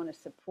ones we want to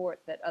support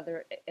that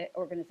other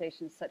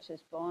organizations such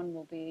as Bonn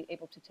will be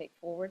able to take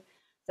forward.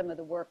 Some of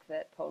the work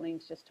that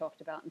Pauline's just talked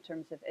about in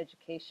terms of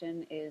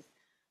education is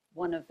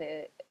one of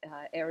the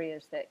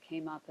areas that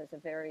came up as a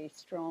very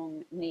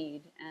strong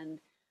need,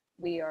 and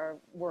we are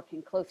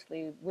working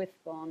closely with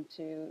Bonn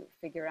to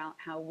figure out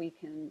how we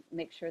can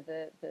make sure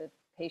the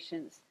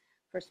patients'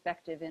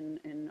 perspective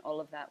in all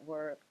of that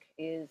work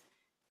is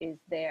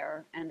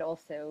there, and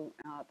also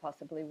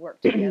possibly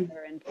work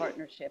together in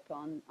partnership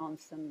on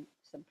some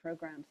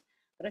programs.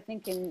 But I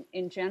think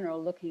in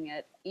general, looking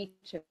at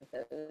each of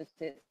those,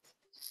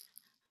 it's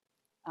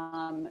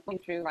going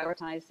through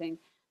prioritizing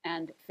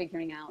and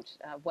figuring out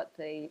what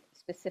the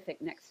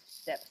specific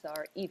next steps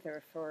are,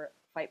 either for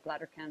Fight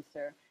Bladder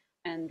Cancer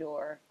and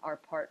or our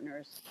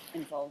partners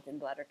involved in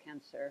bladder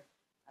cancer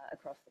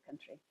across the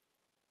country.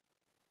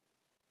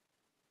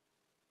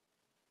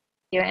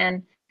 Thank you,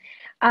 Anne.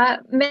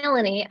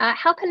 Melanie,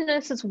 how can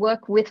nurses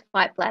work with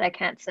Fight Bladder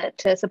Cancer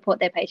to support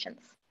their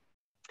patients?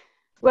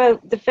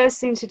 Well, the first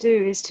thing to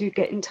do is to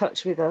get in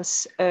touch with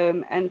us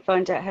and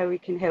find out how we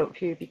can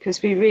help you,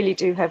 because we really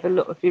do have a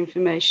lot of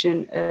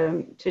information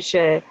to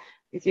share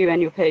with you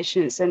and your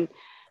patients. And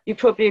you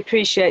probably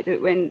appreciate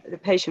that when the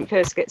patient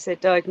first gets their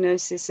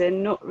diagnosis, they're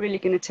not really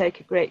going to take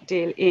a great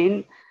deal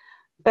in.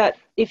 But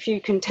if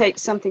you can take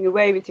something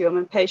away with you, I'm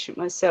a patient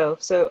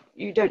myself, so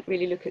you don't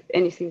really look at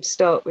anything to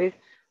start with.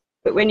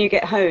 But when you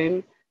get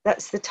home,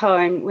 that's the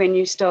time when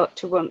you start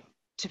to want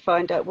to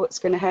find out what's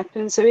going to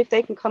happen. So if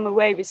they can come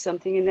away with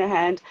something in their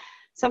hand,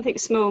 something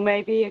small,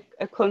 maybe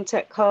a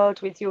contact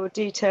card with your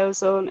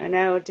details on and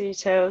our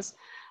details,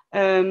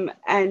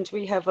 and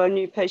we have our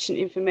new patient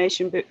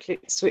information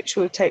booklets, which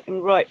will take them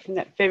right from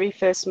that very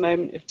first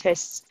moment of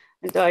tests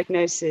and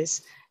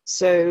diagnosis.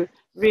 So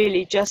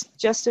really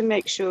just to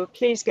make sure,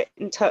 please get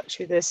in touch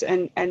with us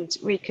and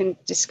we can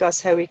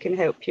discuss how we can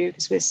help you,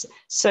 because there's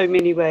so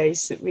many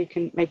ways that we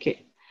can make it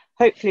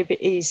hopefully a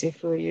bit easier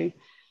for you.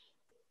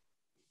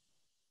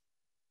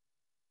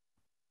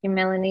 Thank you,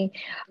 Melanie.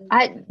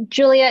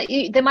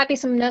 Julia, there might be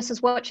some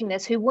nurses watching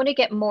this who want to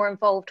get more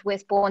involved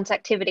with Bourne's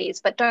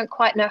activities but don't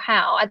quite know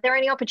how. Are there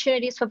any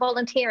opportunities for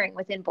volunteering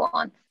within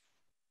Bourne?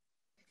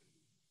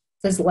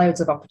 There's loads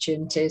of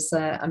opportunities.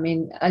 I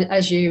mean,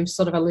 as you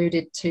sort of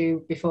alluded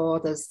to before,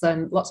 there's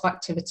lots of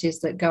activities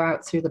that go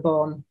out through the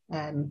Bourne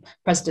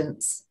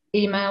president's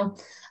email.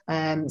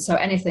 So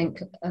anything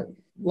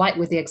like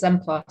with the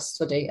Exemplar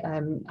study,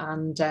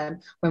 and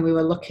when we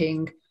were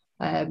looking,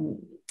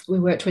 we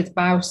worked with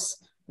BAUS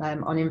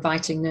on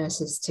inviting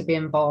nurses to be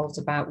involved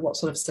about what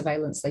sort of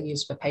surveillance they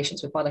use for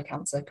patients with bladder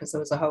cancer, because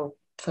there was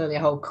clearly a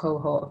whole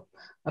cohort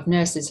of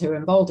nurses who were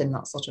involved in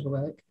that sort of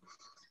work.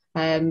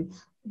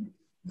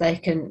 They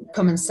can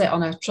come and sit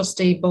on a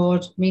trustee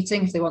board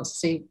meeting if they want to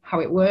see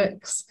how it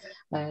works.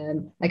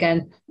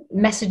 Again,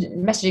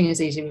 messaging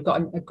is easy. We've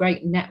got a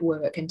great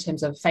network in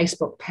terms of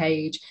Facebook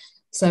page.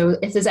 So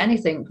if there's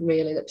anything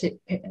really that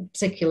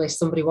particularly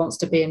somebody wants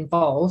to be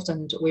involved,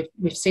 and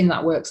we've seen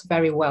that works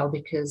very well,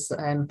 because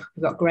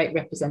we've got great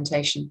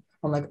representation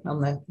on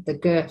the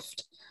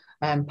GIRFT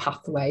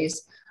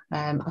pathways.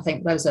 I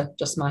think those are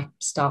just my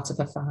start of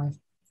a 5.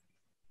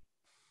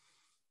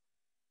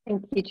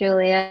 Thank you,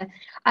 Julia.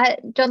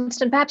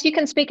 Johnstone, perhaps you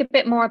can speak a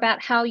bit more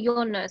about how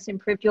your nurse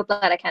improved your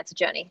bladder cancer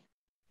journey.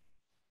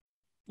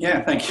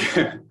 Yeah, thank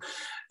you.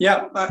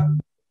 Yeah,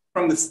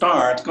 from the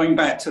start, going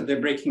back to the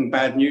Breaking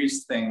Bad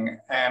News thing,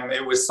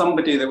 it was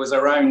somebody that was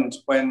around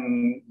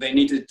when I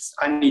needed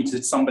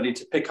somebody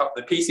to pick up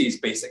the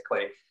pieces,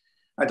 basically.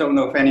 I don't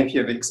know if any of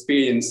you have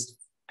experienced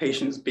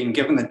patients being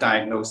given the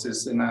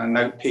diagnosis in an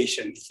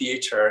outpatient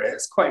theatre.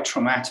 It's quite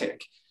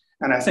traumatic.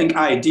 And I think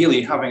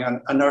ideally having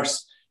a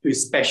nurse who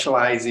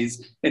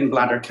specialises in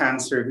bladder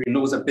cancer, who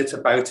knows a bit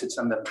about it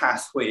and the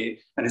pathway,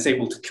 and is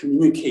able to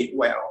communicate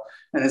well,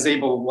 and is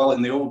able, well,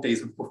 in the old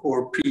days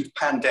before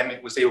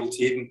pre-pandemic, was able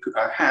to even put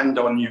a hand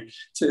on you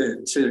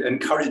to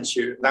encourage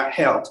you. That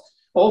helped.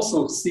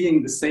 Also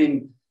seeing the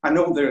same, I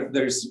know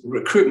there's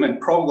recruitment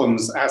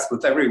problems as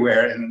with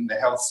everywhere in the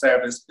health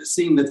service, but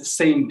seeing the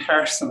same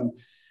person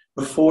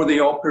before the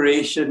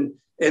operation,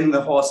 in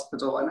the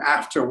hospital and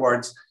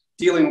afterwards,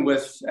 dealing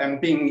with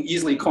being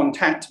easily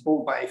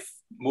contactable by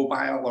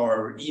mobile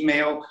or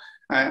email,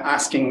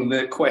 asking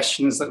the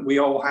questions that we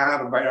all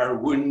have about our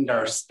wound,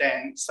 our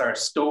stents, our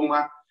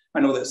stoma. I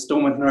know that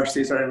stoma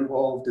nurses are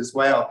involved as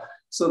well.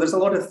 So there's a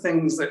lot of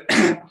things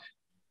that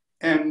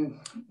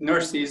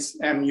nurses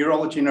and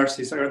urology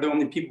nurses are the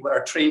only people that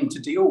are trained to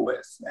deal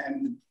with,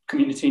 and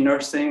community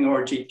nursing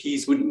or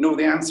GPs wouldn't know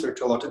the answer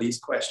to a lot of these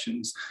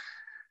questions.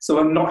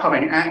 So not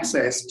having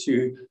access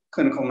to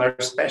clinical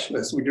nurse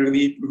specialists would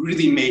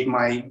really made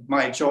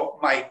my job,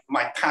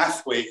 my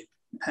pathway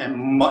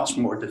much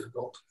more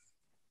difficult.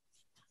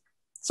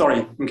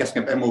 Sorry, I'm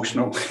getting a bit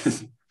emotional.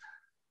 Thank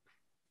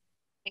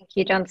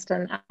you,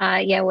 Johnstone.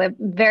 Yeah, we're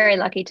very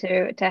lucky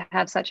to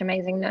have such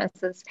amazing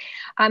nurses.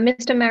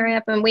 Mr.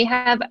 Mariappan, we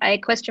have a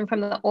question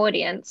from the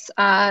audience.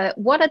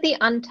 What are the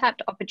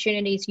untapped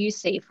opportunities you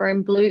see for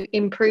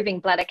improving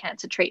bladder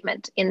cancer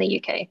treatment in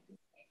the UK?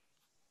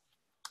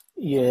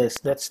 Yes,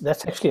 that's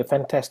actually a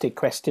fantastic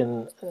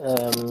question.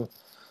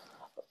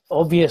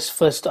 Obvious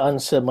first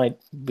answer might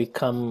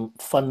become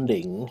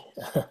funding,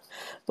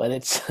 but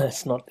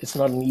it's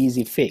not an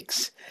easy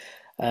fix.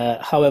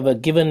 However,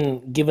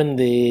 given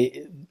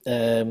the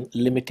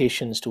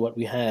limitations to what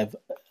we have,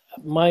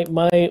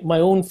 my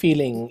own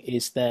feeling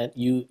is that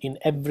in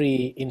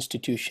every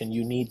institution,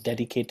 you need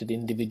dedicated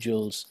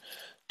individuals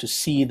to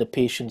see the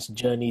patient's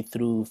journey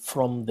through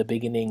from the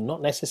beginning,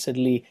 not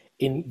necessarily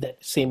in the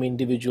same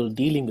individual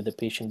dealing with the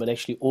patient, but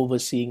actually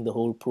overseeing the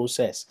whole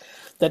process.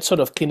 That sort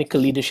of clinical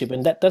leadership,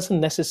 and that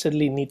doesn't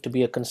necessarily need to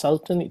be a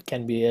consultant. It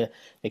can be an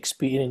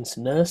experienced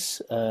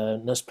nurse,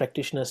 nurse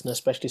practitioners, nurse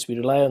specialists. We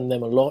rely on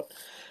them a lot,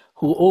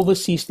 who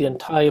oversees the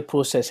entire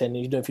process. And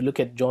if you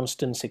look at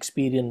Johnstone's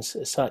experience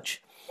as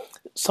such,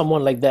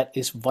 someone like that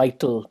is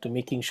vital to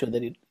making sure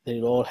that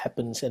it all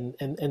happens.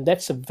 And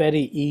that's a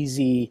very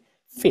easy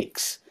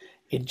fix.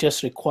 It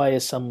just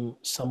requires some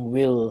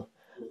will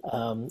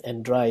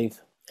and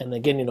drive. And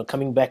again,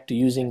 coming back to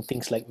using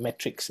things like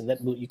metrics, and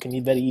that you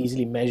can very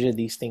easily measure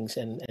these things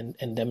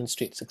and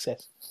demonstrate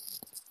success.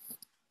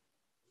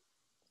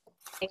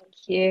 Thank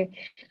you.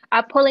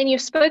 Pauline,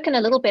 you've spoken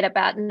a little bit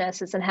about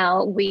nurses and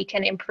how we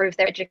can improve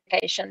their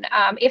education.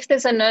 If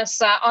there's a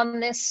nurse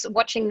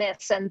watching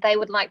this, and they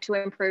would like to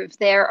improve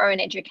their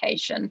own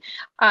education,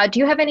 do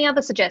you have any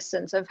other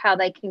suggestions of how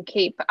they can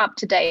keep up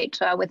to date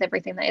with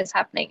everything that is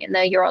happening in the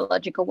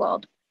urological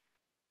world?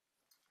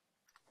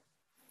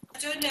 I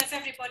don't know if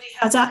everybody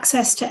has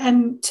access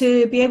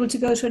to be able to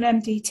go to an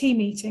MDT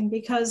meeting,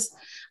 because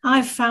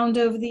I've found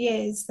over the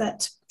years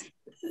that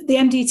the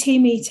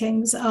MDT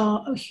meetings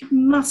are a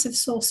massive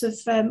source of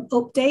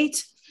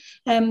update.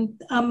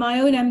 And my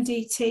own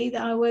MDT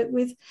that I work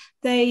with,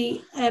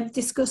 they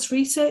discuss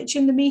research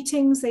in the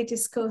meetings, they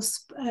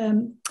discuss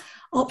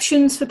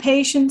options for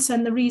patients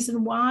and the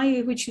reason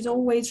why, which is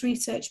always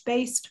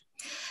research-based.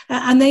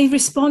 And they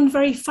respond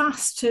very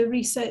fast to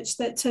research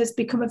that has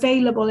become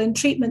available and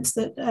treatments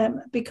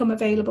that become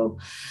available.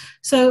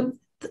 So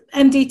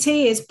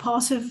MDT is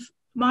part of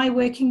my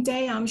working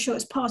day. I'm sure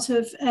it's part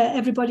of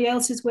everybody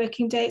else's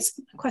working day. It's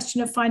a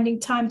question of finding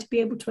time to be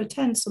able to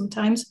attend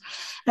sometimes.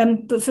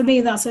 But for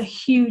me, that's a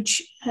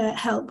huge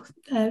help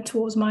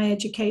towards my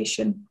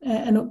education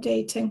and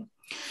updating.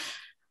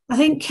 I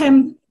think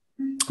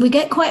we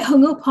get quite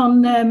hung up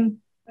on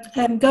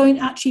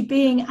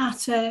being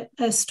at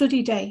a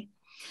study day.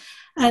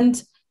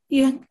 And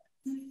you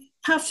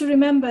have to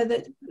remember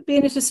that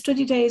being at a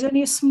study day is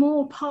only a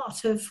small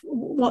part of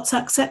what's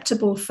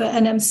acceptable for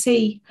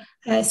NMC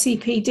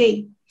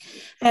CPD.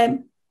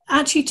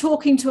 Actually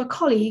talking to a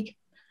colleague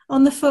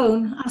on the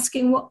phone,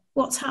 asking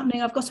what's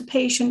happening, I've got a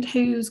patient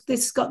who's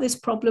got this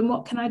problem,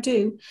 what can I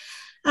do,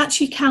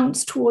 actually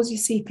counts towards your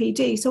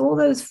CPD. So all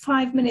those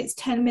 5 minutes,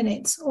 10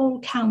 minutes all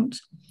count.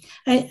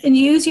 And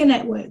use your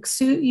networks,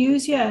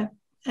 use your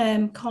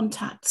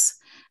contacts,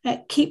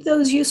 keep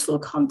those useful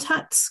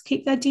contacts,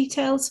 keep their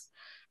details.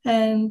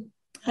 And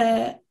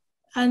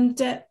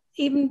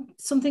even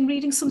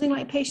reading something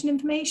like patient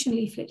information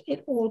leaflet,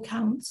 it all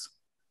counts.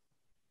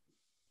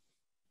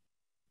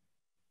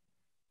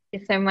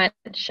 Thank you so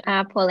much,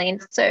 Pauline.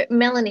 So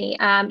Melanie,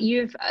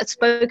 you've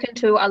spoken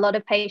to a lot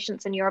of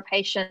patients and you're a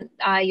patient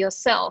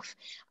yourself.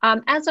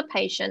 As a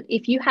patient,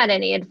 if you had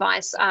any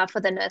advice for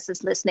the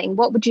nurses listening,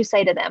 what would you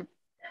say to them?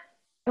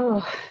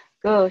 Oh,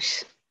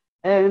 gosh.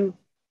 I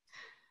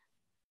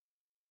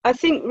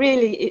think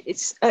really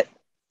it's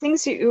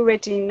things that you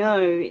already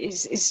know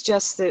is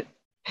just that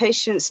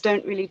patients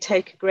don't really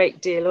take a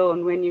great deal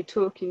on when you're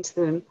talking to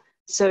them.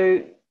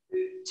 So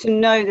to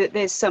know that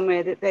there's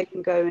somewhere that they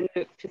can go and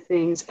look for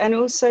things. And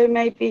also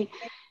maybe,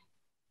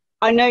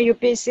 I know you're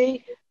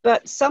busy,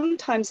 but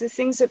sometimes the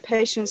things that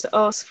patients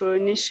ask for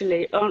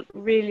initially aren't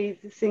really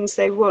the things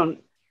they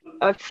want.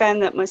 I've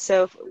found that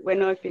myself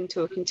when I've been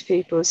talking to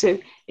people. So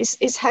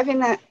it's having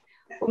that,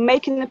 or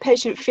making the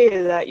patient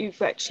feel that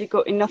you've actually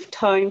got enough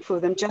time for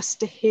them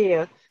just to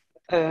hear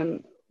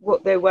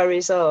what their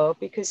worries are,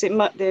 because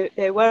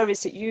their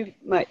worries that you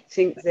might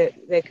think that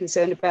they're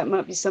concerned about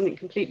might be something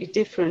completely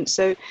different.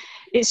 So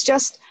it's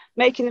just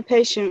making the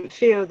patient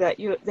feel that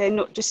they're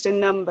not just a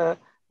number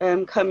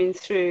coming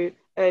through,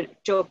 a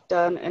job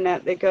done and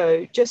out they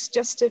go. Just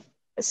a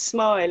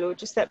smile or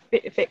just that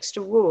bit of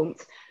extra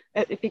warmth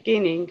at the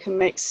beginning can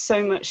make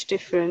so much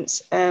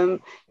difference.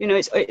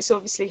 It's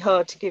obviously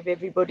hard to give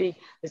everybody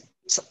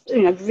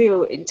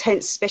real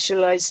intense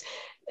specialized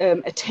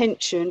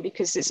attention,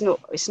 because it's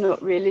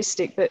not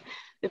realistic, but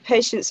the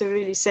patients are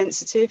really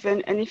sensitive,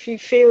 and if you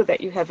feel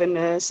that you have a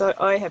nurse,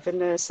 I have a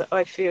nurse that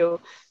I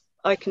feel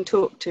I can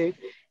talk to,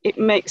 it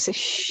makes a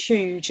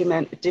huge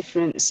amount of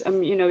difference.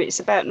 It's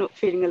about not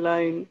feeling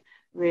alone,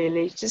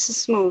 really, just the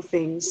small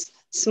things.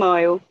 A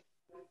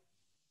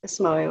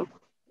smile.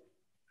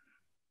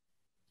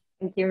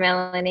 Thank you,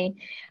 Melanie.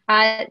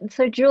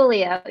 So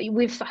Julia,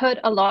 we've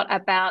heard a lot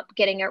about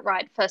getting it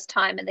right first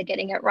time and the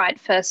Getting It Right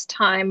First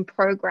Time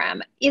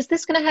program. Is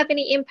this going to have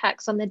any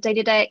impacts on the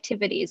day-to-day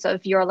activities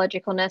of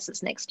urological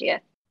nurses next year?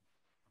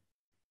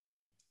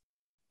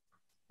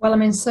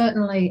 Well,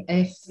 certainly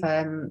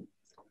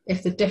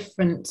if the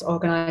different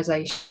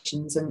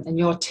organisations and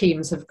your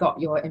teams have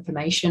got your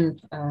information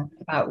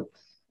about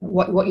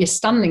what your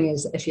standing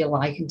is, if you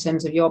like, in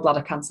terms of your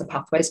bladder cancer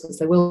pathways, because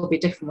they will be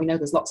different. We know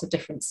there's lots of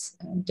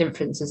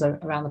differences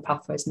around the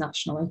pathways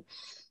nationally.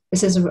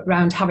 This is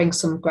around having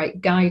some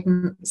great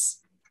guidance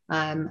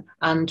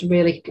and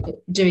really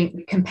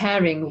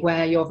comparing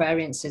where your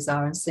variances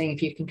are and seeing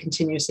if you can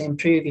continuously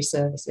improve your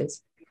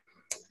services.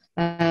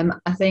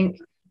 I think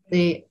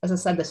as I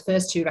said, the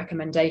first two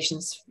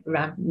recommendations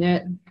around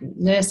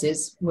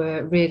nurses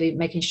were really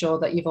making sure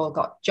that you've all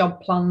got job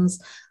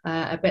plans,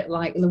 a bit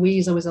like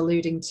Louisa was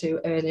alluding to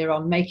earlier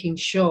on, making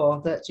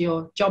sure that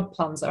your job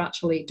plans are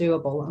actually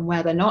doable, and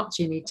where they're not,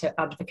 you need to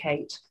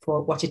advocate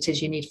for what it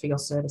is you need for your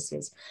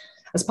services.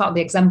 As part of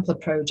the Exemplar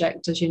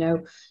project, as you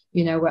know,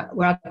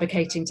 we're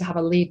advocating to have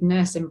a lead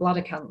nurse in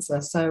bladder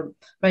cancer. So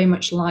very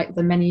much like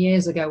the many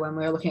years ago when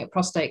we were looking at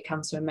prostate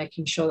cancer and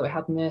making sure that we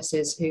had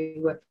nurses who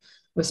were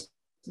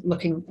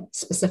looking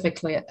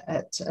specifically at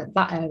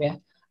that area,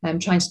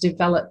 trying to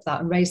develop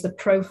that and raise the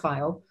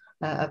profile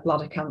of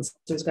bladder cancer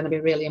is going to be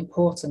really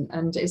important.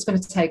 And it's going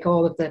to take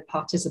all of the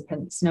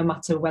participants, no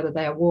matter whether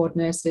they are ward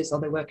nurses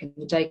or they work in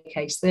the day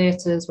case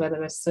theatres, whether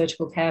they're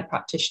surgical care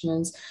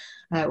practitioners,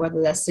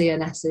 whether they're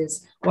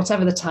CNSs,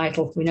 whatever the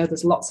title. We know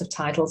there's lots of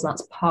titles.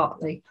 That's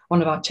partly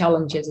one of our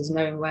challenges, is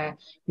knowing where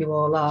you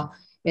all are.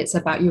 It's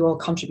about you all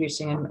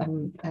contributing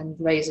and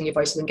raising your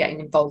voices and getting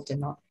involved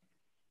in that.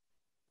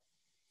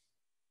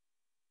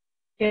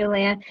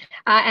 Julia.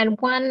 And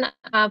one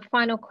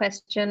final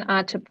question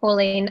to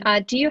Pauline.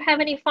 Do you have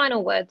any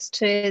final words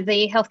to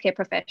the healthcare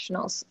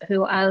professionals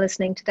who are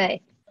listening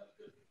today?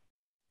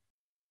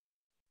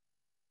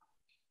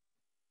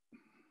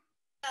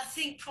 I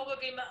think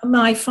probably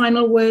my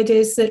final word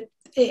is that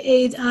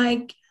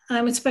I'm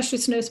a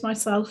specialist nurse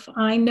myself.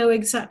 I know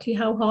exactly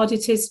how hard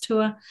it is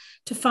to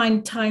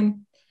find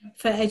time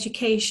for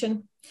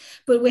education,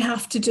 but we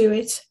have to do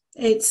it.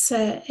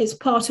 It's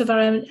part of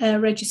our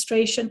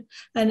registration,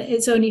 and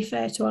it's only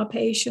fair to our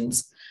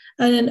patients.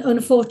 And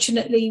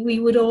unfortunately, we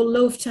would all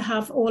love to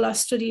have all our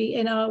study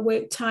in our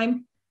work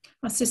time.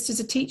 My sister's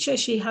a teacher.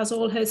 She has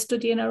all her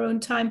study in her own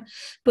time,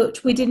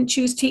 but we didn't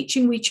choose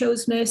teaching. We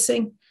chose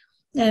nursing.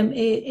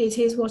 It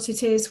is what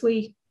it is.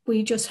 We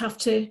just have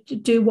to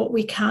do what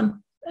we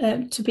can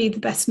to be the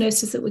best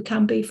nurses that we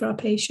can be for our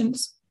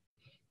patients.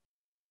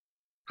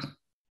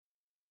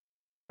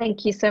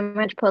 Thank you so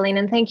much, Pauline,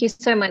 and thank you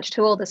so much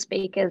to all the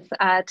speakers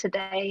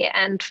today,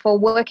 and for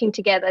working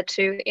together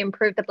to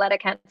improve the bladder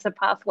cancer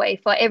pathway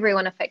for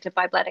everyone affected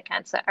by bladder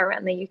cancer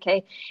around the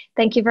UK.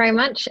 Thank you very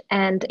much,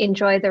 and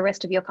enjoy the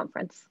rest of your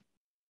conference.